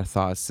sit with our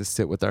thoughts, to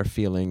sit with our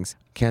feelings.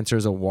 Cancer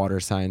is a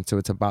water sign, so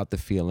it's about the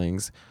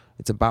feelings.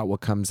 It's about what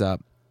comes up.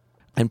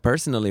 And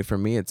personally, for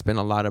me, it's been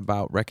a lot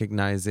about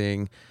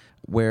recognizing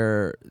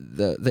where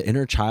the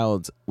inner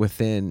child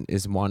within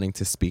is wanting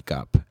to speak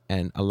up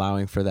and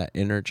allowing for that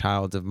inner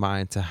child of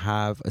mine to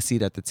have a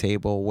seat at the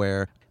table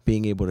where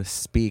being able to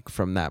speak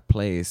from that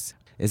place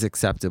is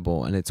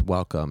acceptable and it's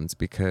welcomed,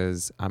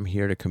 because I'm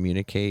here to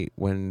communicate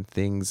when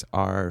things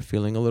are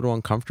feeling a little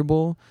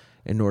uncomfortable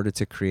in order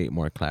to create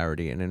more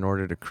clarity and in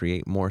order to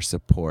create more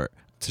support,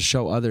 to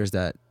show others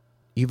that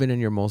even in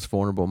your most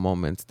vulnerable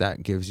moments,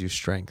 that gives you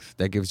strength,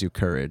 that gives you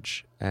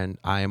courage. And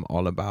I am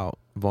all about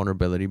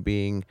vulnerability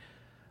being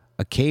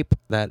a cape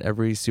that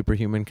every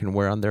superhuman can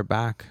wear on their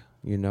back.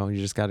 You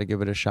just got to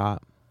give it a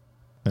shot.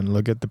 And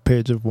look at the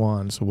Page of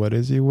Wands. What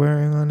is he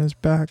wearing on his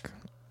back?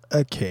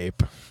 a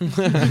cape.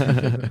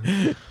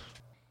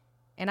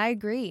 And I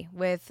agree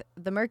with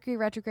the Mercury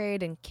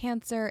retrograde in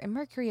Cancer, and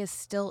Mercury is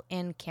still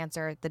in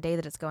Cancer the day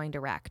that it's going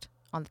direct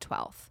on the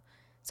 12th.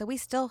 So we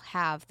still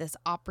have this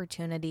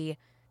opportunity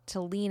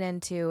to lean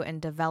into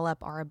and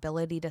develop our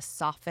ability to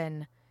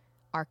soften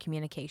our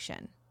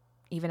communication.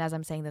 Even as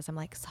I'm saying this, I'm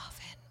like,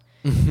 soften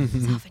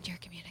your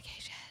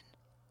communication.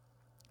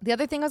 The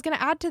other thing I was going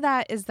to add to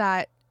that is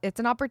that it's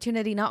an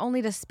opportunity not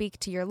only to speak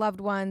to your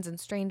loved ones and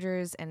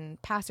strangers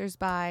and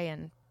passersby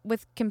and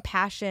with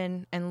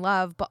compassion and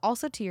love, but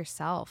also to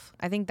yourself.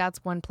 I think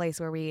that's one place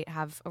where we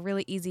have a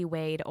really easy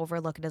way to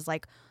overlook it, is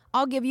like,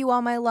 I'll give you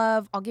all my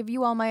love, I'll give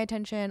you all my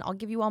attention, I'll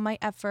give you all my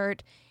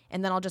effort,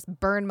 and then I'll just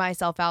burn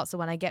myself out so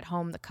when I get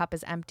home the cup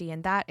is empty.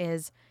 And that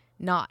is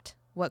not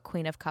what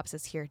Queen of Cups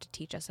is here to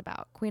teach us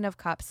about. Queen of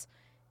Cups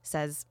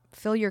says,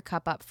 fill your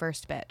cup up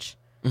first, bitch.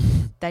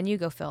 Then you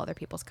go fill other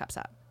people's cups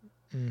up.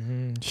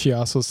 Mm-hmm. She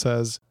also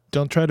says,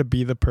 don't try to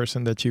be the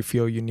person that you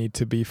feel you need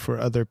to be for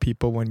other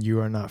people when you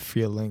are not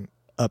feeling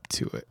up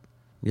to it.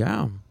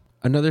 Yeah.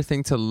 Another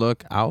thing to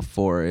look out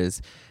for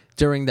is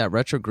during that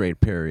retrograde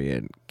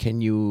period,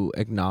 can you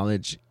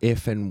acknowledge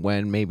if and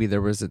when maybe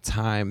there was a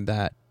time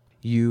that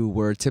you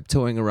were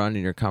tiptoeing around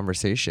in your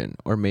conversation,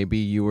 or maybe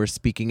you were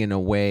speaking in a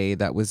way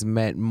that was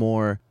meant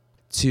more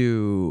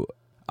to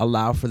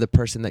allow for the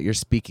person that you're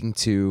speaking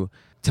to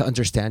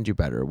understand you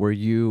better? Were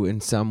you in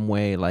some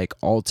way like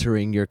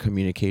altering your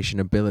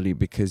communication ability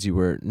because you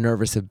were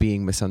nervous of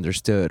being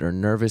misunderstood or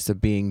nervous of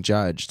being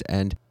judged?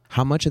 And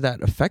how much of that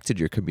affected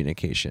your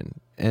communication?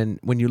 And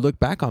when you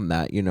look back on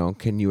that, you know,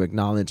 can you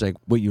acknowledge like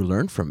what you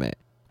learned from it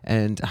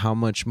and how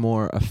much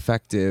more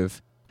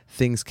effective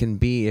things can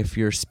be if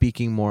you're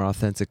speaking more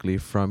authentically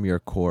from your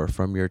core,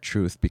 from your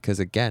truth? Because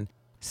again,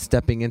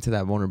 stepping into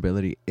that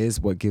vulnerability is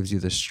what gives you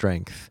the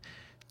strength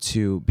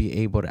to be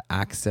able to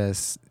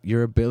access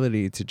your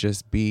ability to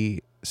just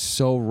be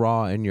so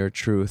raw in your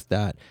truth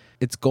that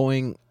it's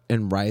going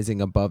and rising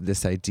above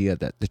this idea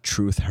that the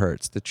truth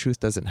hurts. The truth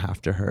doesn't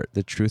have to hurt.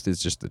 The truth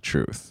is just the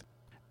truth.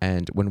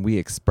 And when we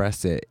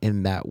express it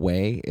in that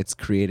way, it's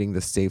creating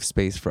the safe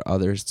space for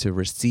others to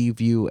receive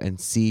you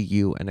and see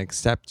you and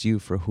accept you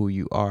for who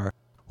you are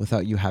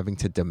without you having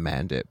to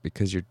demand it,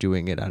 because you're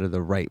doing it out of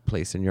the right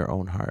place in your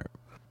own heart.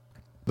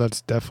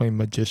 That's definitely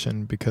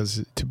magician,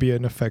 because to be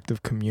an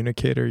effective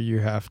communicator, you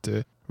have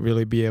to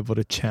really be able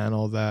to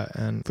channel that.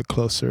 And the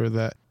closer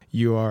that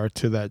you are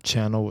to that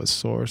channel with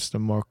source, the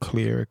more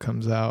clear it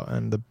comes out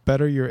and the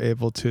better you're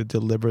able to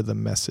deliver the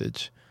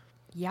message.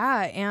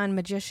 Yeah, and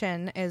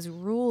magician is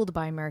ruled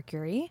by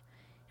Mercury.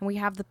 And we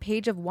have the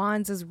Page of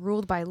Wands is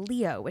ruled by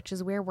Leo, which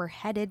is where we're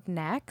headed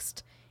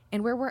next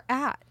and where we're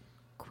at.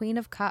 Queen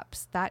of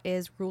Cups, that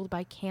is ruled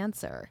by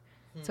Cancer.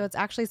 So it's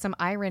actually some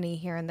irony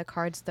here in the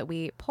cards that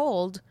we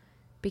pulled,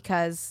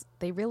 because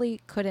they really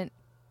couldn't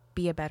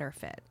be a better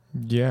fit.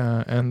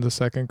 Yeah, and the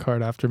second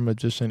card after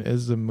magician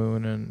is the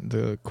moon, and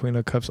the Queen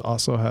of Cups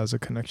also has a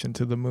connection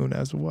to the moon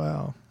as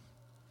well.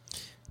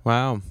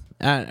 Wow.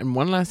 And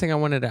one last thing I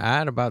wanted to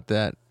add about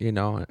that, you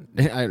know,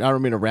 I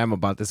don't mean to ram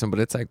about this one, but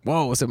it's like,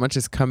 whoa, so much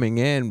is coming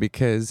in,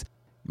 because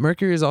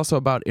Mercury is also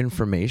about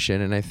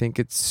information. And I think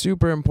it's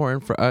super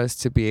important for us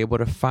to be able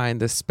to find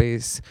the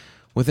space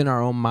within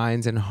our own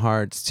minds and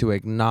hearts to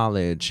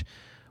acknowledge,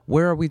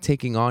 where are we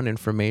taking on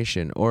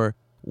information, or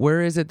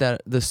where is it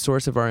that the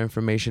source of our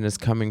information is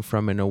coming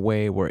from in a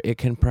way where it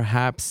can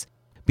perhaps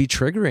be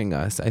triggering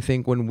us. I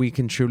think when we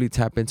can truly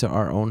tap into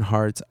our own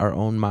hearts, our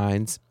own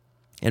minds,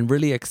 and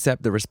really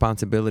accept the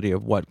responsibility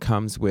of what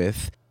comes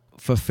with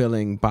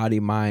fulfilling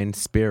body, mind,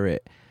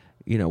 spirit,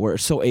 you know, we're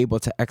so able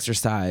to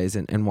exercise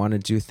and want to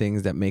do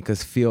things that make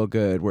us feel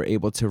good. We're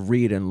able to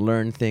read and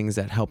learn things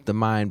that help the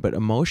mind. But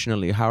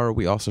emotionally, how are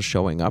we also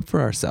showing up for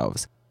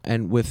ourselves?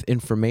 And with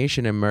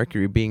information and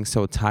Mercury being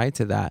so tied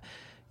to that,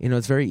 you know,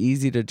 it's very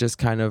easy to just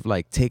kind of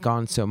like take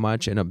on so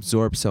much and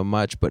absorb so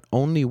much. But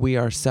only we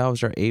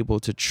ourselves are able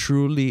to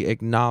truly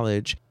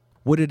acknowledge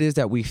what it is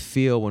that we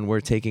feel when we're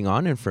taking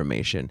on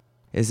information.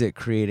 Is it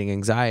creating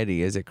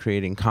anxiety? Is it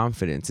creating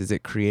confidence? Is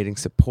it creating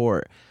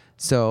support?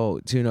 So,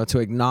 to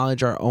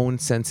acknowledge our own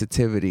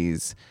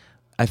sensitivities,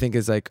 I think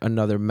is like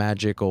another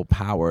magical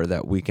power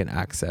that we can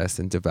access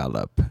and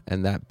develop,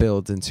 and that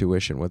builds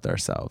intuition with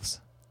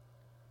ourselves.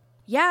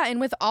 Yeah,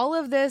 and with all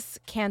of this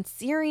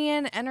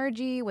Cancerian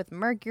energy with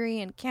Mercury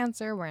and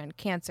Cancer, we're in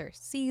Cancer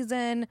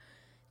season.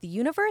 The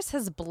universe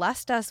has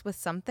blessed us with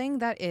something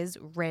that is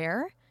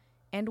rare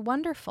and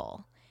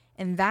wonderful,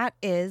 and that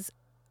is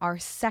our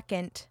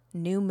second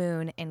new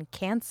moon in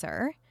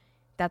Cancer.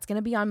 That's going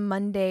to be on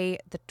Monday,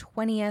 the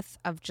 20th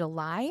of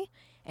July.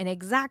 And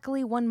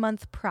exactly 1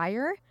 month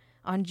prior,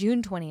 on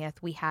June 20th,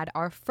 we had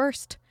our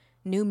first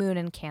new moon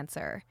in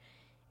Cancer.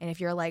 And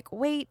if you're like,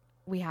 wait,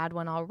 we had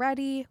one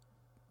already,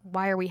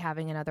 why are we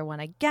having another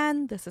one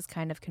again? This is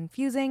kind of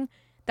confusing.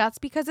 That's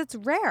because it's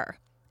rare.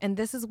 And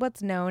this is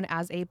what's known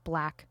as a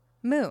black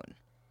moon.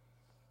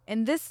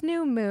 And this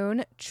new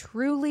moon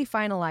truly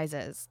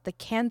finalizes the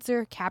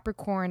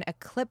Cancer-Capricorn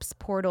eclipse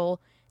portal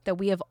that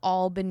we have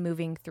all been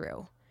moving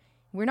through.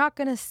 we're not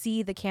going to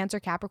see the Cancer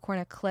Capricorn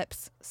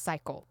eclipse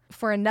cycle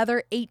for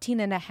another 18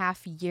 and a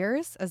half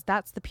years, as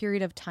that's the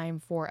period of time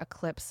for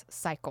eclipse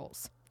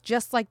cycles,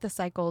 just like the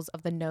cycles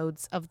of the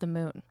nodes of the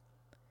moon.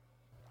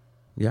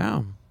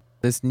 Yeah.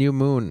 This new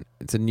moon,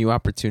 it's a new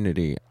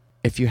opportunity.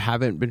 If you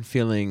haven't been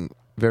feeling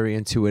very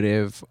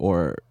intuitive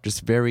or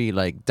just very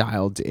like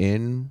dialed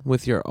in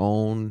with your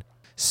own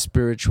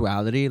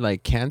spirituality,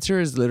 like Cancer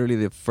is literally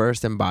the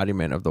first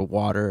embodiment of the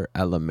water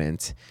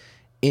element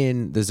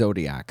in the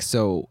zodiac.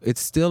 So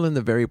it's still in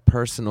the very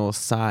personal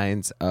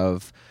signs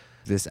of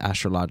this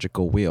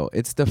astrological wheel.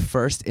 It's the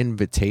first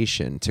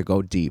invitation to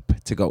go deep,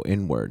 to go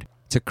inward,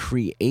 to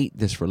create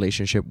this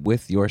relationship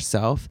with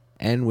yourself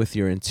and with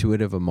your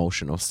intuitive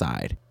emotional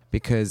side.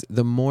 Because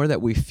the more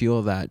that we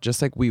feel that,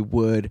 just like we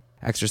would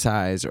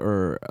exercise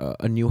or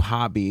a new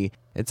hobby,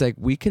 it's like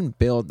we can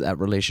build that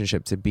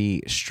relationship to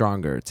be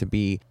stronger, to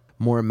be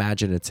more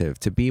imaginative,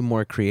 to be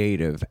more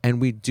creative. And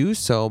we do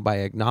so by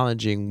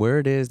acknowledging where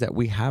it is that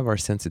we have our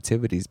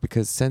sensitivities,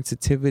 because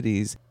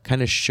sensitivities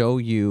kind of show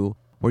you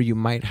where you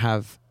might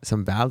have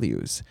some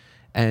values.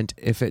 And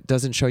if it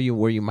doesn't show you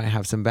where you might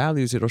have some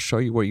values, it'll show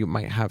you where you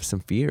might have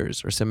some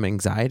fears or some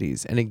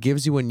anxieties. And it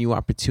gives you a new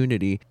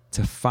opportunity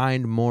to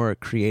find more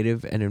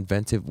creative and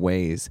inventive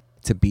ways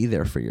to be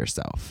there for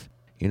yourself.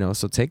 You know,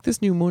 so take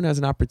this new moon as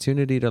an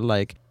opportunity to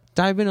like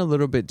dive in a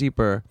little bit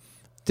deeper,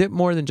 dip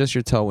more than just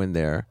your toe in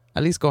there,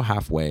 at least go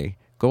halfway,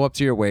 go up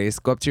to your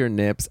waist, go up to your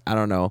nips. I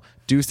don't know,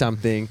 do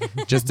something,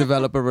 just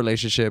develop a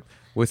relationship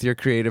with your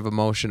creative,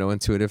 emotional,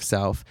 intuitive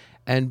self,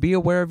 and be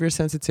aware of your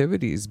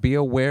sensitivities. Be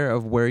aware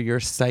of where you're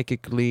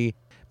psychically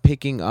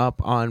picking up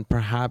on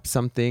perhaps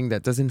something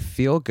that doesn't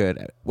feel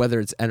good, whether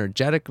it's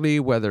energetically,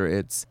 whether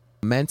it's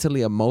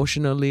mentally,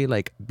 emotionally.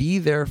 Like, be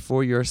there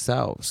for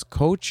yourselves.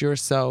 Coach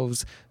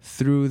yourselves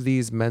through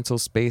these mental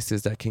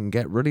spaces that can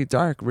get really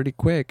dark really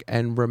quick.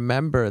 And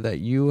remember that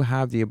you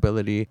have the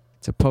ability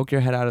to poke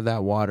your head out of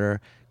that water,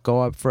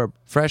 go up for a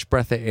fresh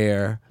breath of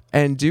air,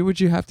 and do what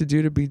you have to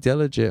do to be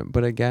diligent.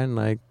 But again,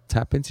 like,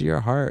 tap into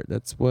your heart.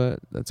 That's what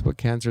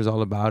Cancer is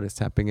all about, is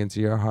tapping into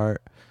your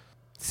heart,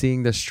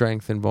 seeing the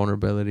strength and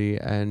vulnerability.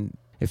 And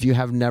if you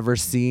have never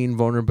seen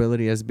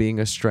vulnerability as being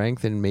a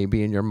strength, and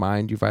maybe in your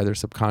mind you've either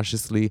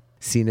subconsciously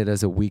seen it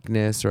as a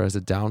weakness or as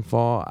a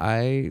downfall,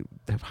 I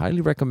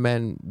highly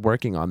recommend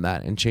working on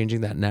that and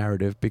changing that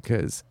narrative,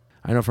 because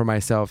I know for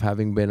myself,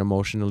 having been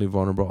emotionally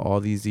vulnerable all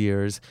these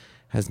years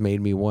has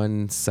made me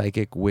one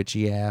psychic,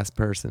 witchy ass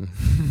person.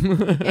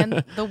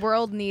 And the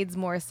world needs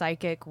more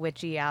psychic,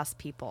 witchy ass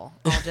people,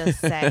 I'll just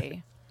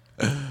say.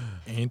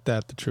 Ain't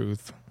that the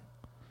truth?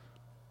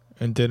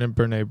 And didn't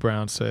Brene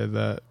Brown say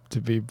that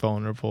to be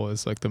vulnerable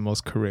is like the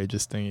most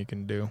courageous thing you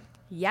can do?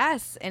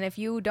 Yes. And if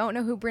you don't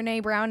know who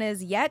Brene Brown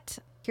is yet,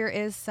 here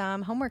is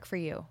some homework for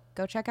you.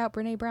 Go check out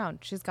Brene Brown.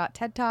 She's got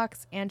TED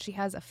Talks and she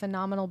has a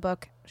phenomenal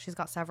book. She's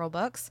got several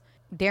books.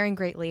 Daring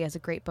Greatly is a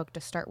great book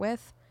to start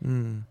with.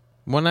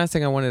 One last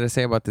thing I wanted to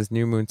say about this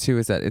new moon too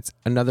is that it's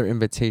another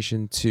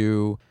invitation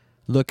to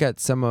look at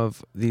some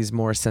of these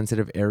more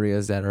sensitive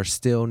areas that are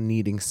still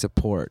needing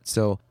support.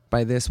 So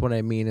by this, what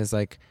I mean is,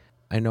 like,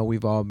 I know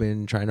we've all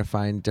been trying to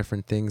find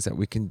different things that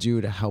we can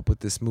do to help with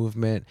this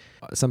movement.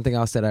 Something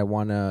else that I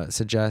want to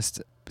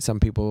suggest some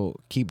people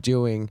keep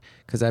doing,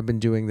 because I've been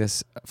doing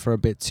this for a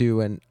bit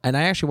too, and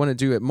I actually want to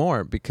do it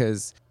more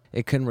because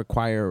it can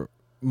require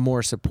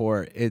more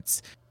support.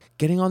 It's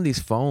getting on these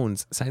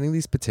phones, signing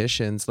these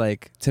petitions.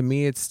 Like, to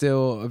me, it's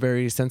still a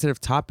very sensitive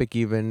topic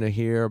even to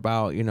hear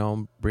about, you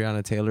know,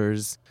 Breonna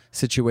Taylor's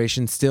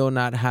situation still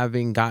not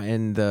having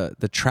gotten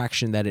the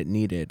traction that it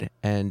needed.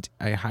 And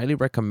I highly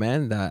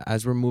recommend that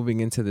as we're moving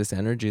into this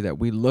energy, that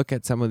we look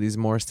at some of these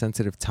more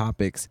sensitive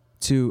topics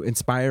to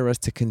inspire us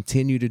to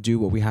continue to do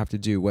what we have to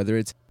do, whether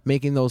it's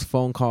making those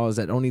phone calls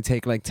that only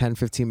take like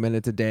 10-15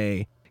 minutes a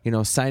day, you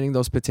know, signing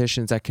those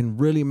petitions that can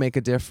really make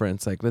a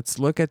difference. Like, let's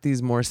look at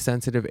these more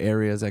sensitive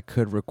areas that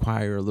could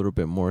require a little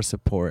bit more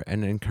support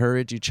and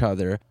encourage each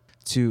other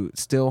to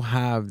still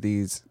have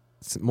these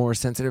more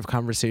sensitive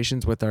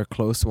conversations with our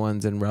close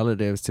ones and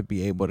relatives, to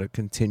be able to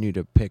continue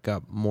to pick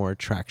up more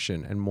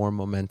traction and more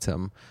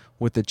momentum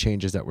with the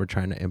changes that we're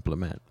trying to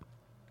implement.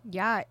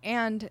 Yeah,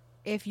 and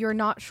if you're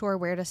not sure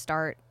where to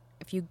start,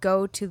 if you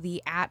go to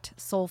the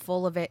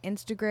 @SoulFullOfIt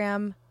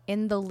Instagram,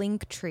 in the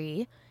link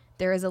tree,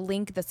 there is a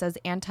link that says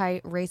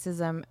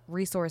anti-racism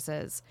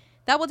resources.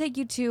 That will take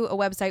you to a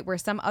website where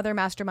some other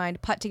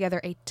mastermind put together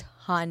a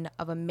ton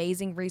of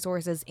amazing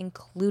resources,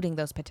 including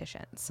those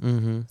petitions.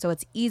 So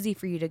it's easy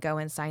for you to go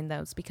and sign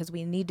those, because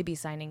we need to be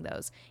signing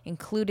those,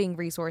 including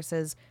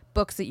resources,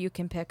 books that you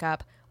can pick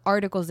up,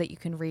 articles that you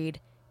can read.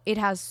 It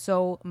has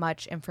so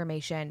much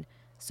information.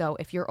 So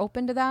if you're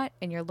open to that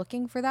and you're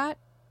looking for that,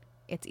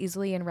 it's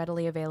easily and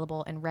readily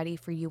available and ready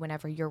for you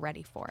whenever you're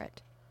ready for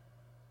it.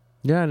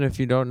 Yeah, and if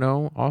you don't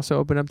know, also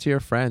open up to your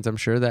friends. I'm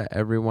sure that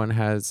everyone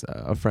has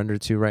a friend or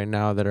two right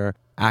now that are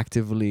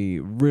actively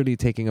really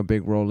taking a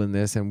big role in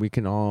this, and we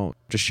can all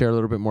just share a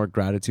little bit more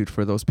gratitude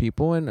for those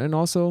people, and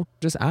also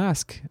just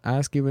ask,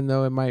 even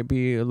though it might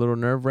be a little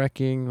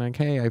nerve-wracking, like,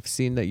 hey, I've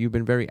seen that you've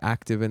been very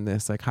active in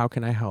this. Like, how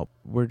can I help?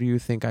 Where do you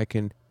think I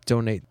can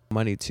donate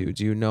money to?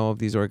 Do you know of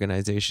these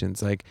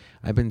organizations? Like,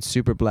 I've been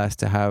super blessed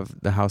to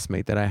have the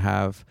housemate that I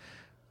have.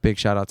 Big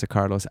shout out to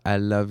Carlos. I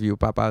love you,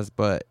 papas.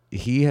 But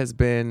he has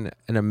been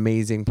an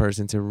amazing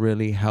person to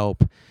really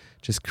help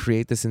just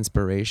create this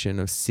inspiration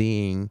of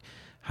seeing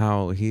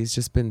how he's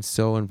just been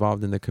so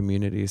involved in the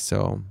community.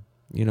 So,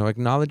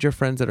 acknowledge your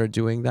friends that are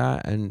doing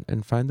that,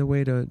 and find the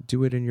way to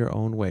do it in your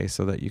own way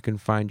so that you can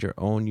find your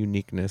own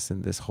uniqueness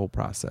in this whole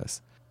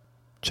process.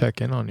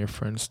 Check in on your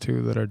friends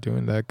too that are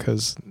doing that,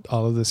 because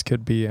all of this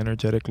could be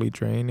energetically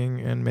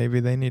draining, and maybe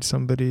they need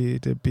somebody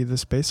to be the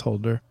space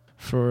holder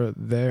for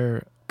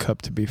their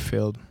cup to be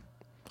filled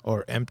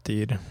or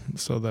emptied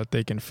so that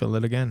they can fill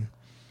it again.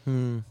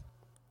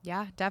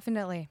 Yeah,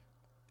 definitely.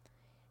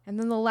 And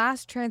then the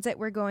last transit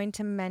we're going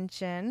to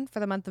mention for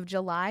the month of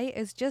July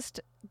is just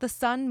the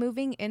sun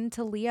moving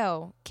into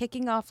Leo,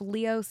 kicking off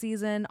Leo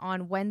season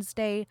on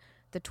Wednesday,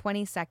 the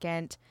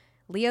 22nd.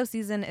 Leo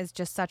season is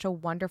just such a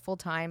wonderful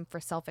time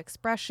for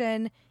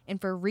self-expression and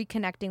for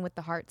reconnecting with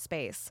the heart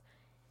space.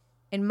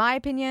 In my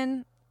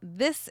opinion,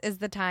 this is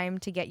the time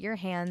to get your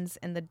hands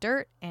in the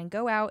dirt and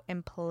go out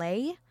and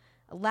play,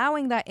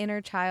 allowing that inner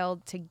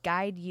child to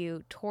guide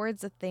you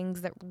towards the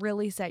things that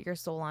really set your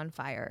soul on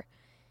fire.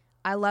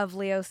 I love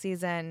Leo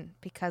season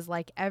because,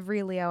 like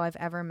every Leo I've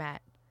ever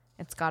met,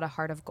 it's got a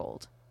heart of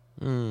gold.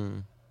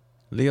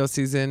 Leo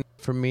season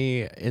for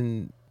me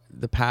in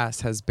the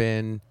past has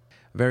been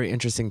a very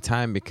interesting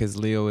time because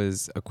Leo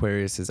is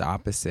Aquarius's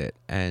opposite,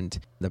 and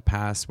the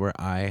past where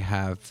I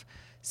have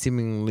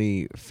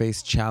seemingly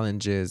faced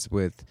challenges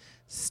with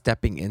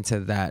stepping into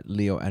that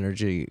Leo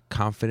energy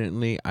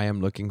confidently, I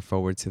am looking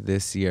forward to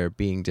this year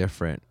being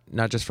different,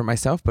 not just for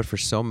myself, but for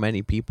so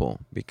many people,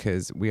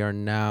 because we are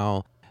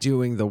now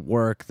doing the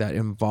work that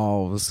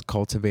involves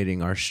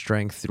cultivating our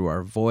strength through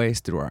our voice,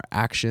 through our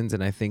actions.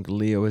 And I think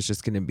Leo is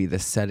just going to be the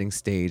setting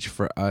stage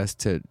for us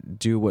to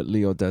do what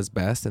Leo does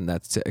best, and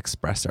that's to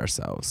express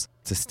ourselves,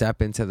 to step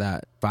into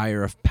that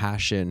fire of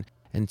passion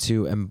and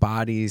to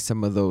embody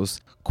some of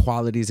those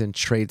qualities and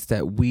traits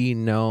that we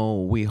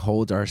know we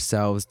hold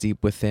ourselves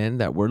deep within,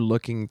 that we're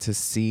looking to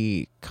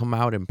see come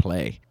out and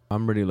play.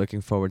 I'm really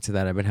looking forward to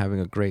that. I've been having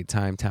a great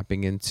time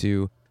tapping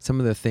into some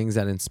of the things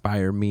that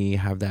inspire me,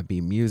 have that be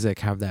music,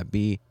 have that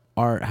be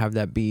art, have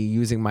that be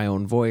using my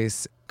own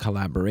voice,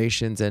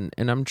 collaborations.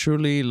 And I'm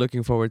truly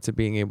looking forward to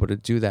being able to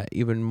do that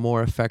even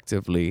more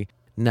effectively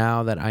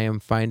now that I am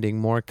finding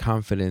more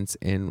confidence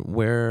in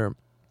where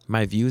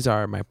my views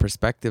are, my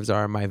perspectives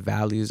are, my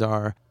values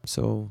are.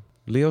 So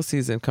Leo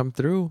season, come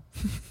through.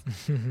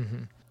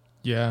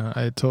 Yeah,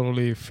 I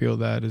totally feel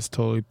that. It's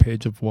totally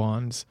Page of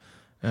Wands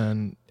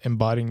and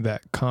embodying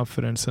that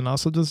confidence, and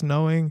also just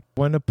knowing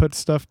when to put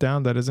stuff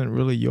down that isn't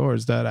really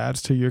yours. That adds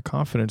to your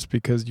confidence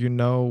because you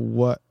know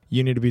what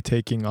you need to be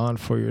taking on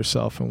for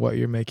yourself and what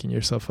you're making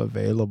yourself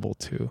available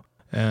to.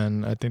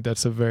 And I think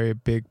that's a very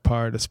big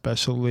part,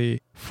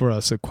 especially for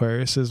us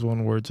Aquariuses,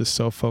 when we're just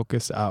so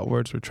focused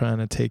outwards. We're trying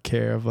to take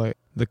care of like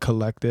the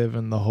collective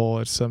and the whole.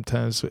 It's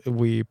sometimes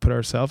we put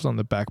ourselves on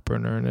the back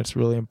burner, and it's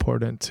really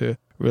important to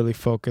really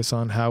focus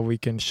on how we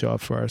can show up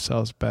for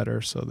ourselves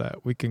better so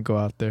that we can go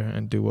out there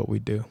and do what we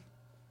do.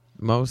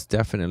 Most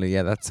definitely.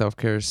 Yeah, that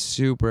self-care is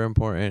super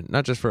important,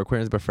 not just for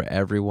Aquarians, but for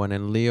everyone.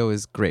 And Leo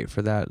is great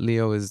for that.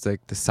 Leo is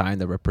like the sign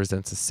that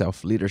represents the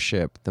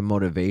self-leadership, the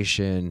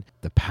motivation,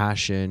 the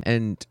passion.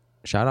 And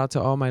shout out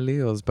to all my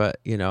Leos. But,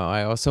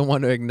 I also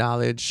want to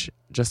acknowledge,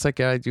 just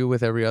like I do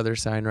with every other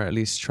sign, or at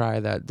least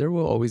try, that there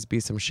will always be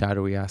some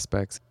shadowy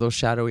aspects. Those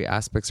shadowy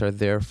aspects are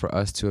there for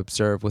us to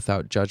observe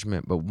without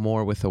judgment, but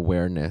more with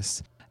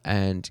awareness.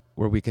 And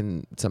where we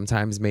can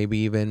sometimes maybe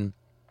even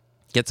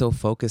get so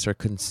focused or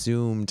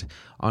consumed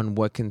on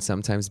what can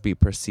sometimes be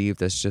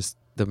perceived as just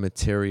the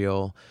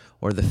material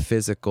or the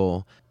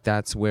physical.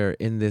 That's where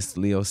in this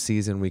Leo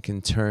season we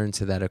can turn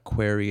to that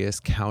Aquarius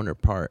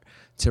counterpart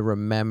to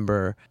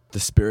remember the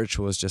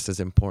spiritual is just as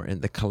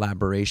important, the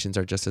collaborations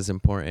are just as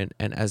important.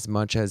 And as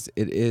much as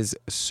it is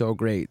so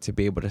great to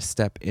be able to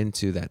step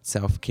into that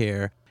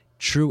self-care,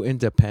 true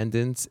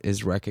independence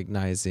is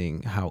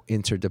recognizing how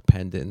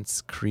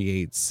interdependence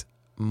creates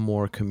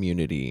more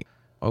community.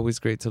 Always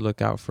great to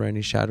look out for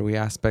any shadowy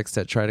aspects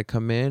that try to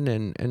come in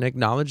and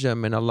acknowledge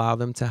them and allow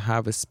them to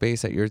have a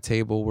space at your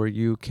table where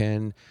you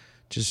can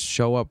just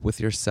show up with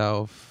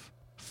yourself,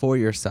 for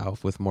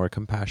yourself, with more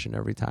compassion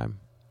every time.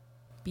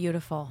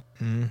 Beautiful.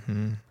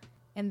 Mm-hmm.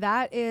 And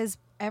that is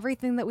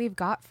everything that we've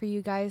got for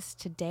you guys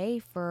today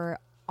for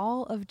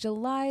all of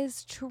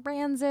July's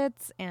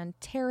transits and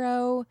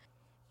tarot.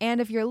 And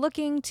if you're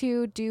looking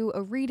to do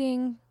a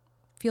reading,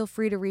 feel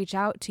free to reach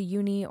out to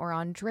Uni or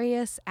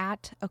Andreas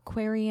at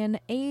Aquarian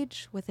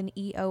Age with an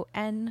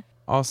EON.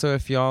 Also,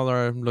 if y'all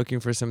are looking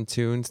for some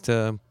tunes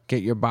to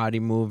get your body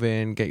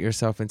moving, get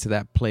yourself into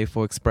that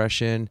playful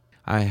expression,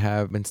 I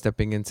have been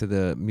stepping into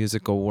the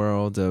musical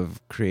world of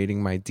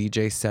creating my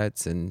DJ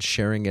sets and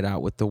sharing it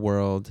out with the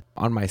world.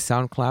 On my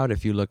SoundCloud,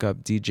 if you look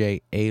up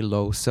DJ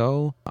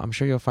Aloso, I'm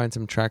sure you'll find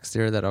some tracks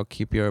there that'll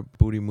keep your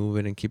booty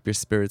moving and keep your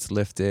spirits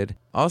lifted.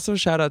 Also,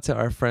 shout out to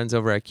our friends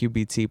over at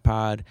QBT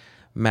Pod,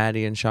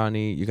 Maddie and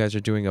Shawnee. You guys are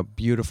doing a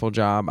beautiful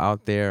job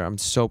out there. I'm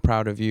so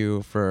proud of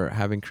you for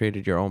having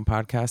created your own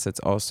podcast. It's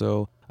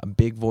also a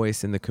big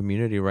voice in the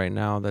community right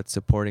now that's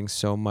supporting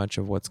so much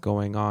of what's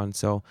going on.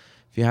 So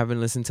if you haven't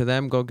listened to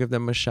them, go give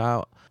them a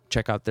shout.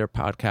 Check out their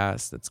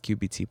podcast. That's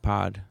QBT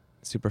Pod.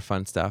 Super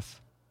fun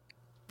stuff.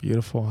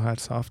 Beautiful.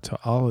 Hats off to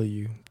all of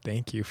you.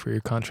 Thank you for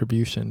your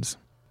contributions.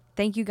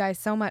 Thank you guys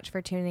so much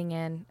for tuning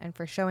in and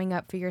for showing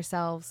up for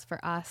yourselves,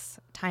 for us,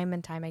 time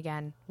and time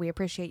again. We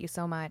appreciate you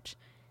so much.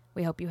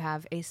 We hope you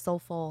have a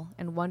soulful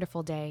and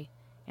wonderful day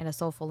and a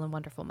soulful and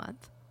wonderful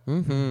month.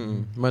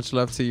 Much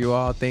love to you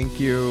all. Thank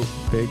you.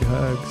 Big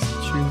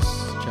hugs.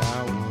 Cheers.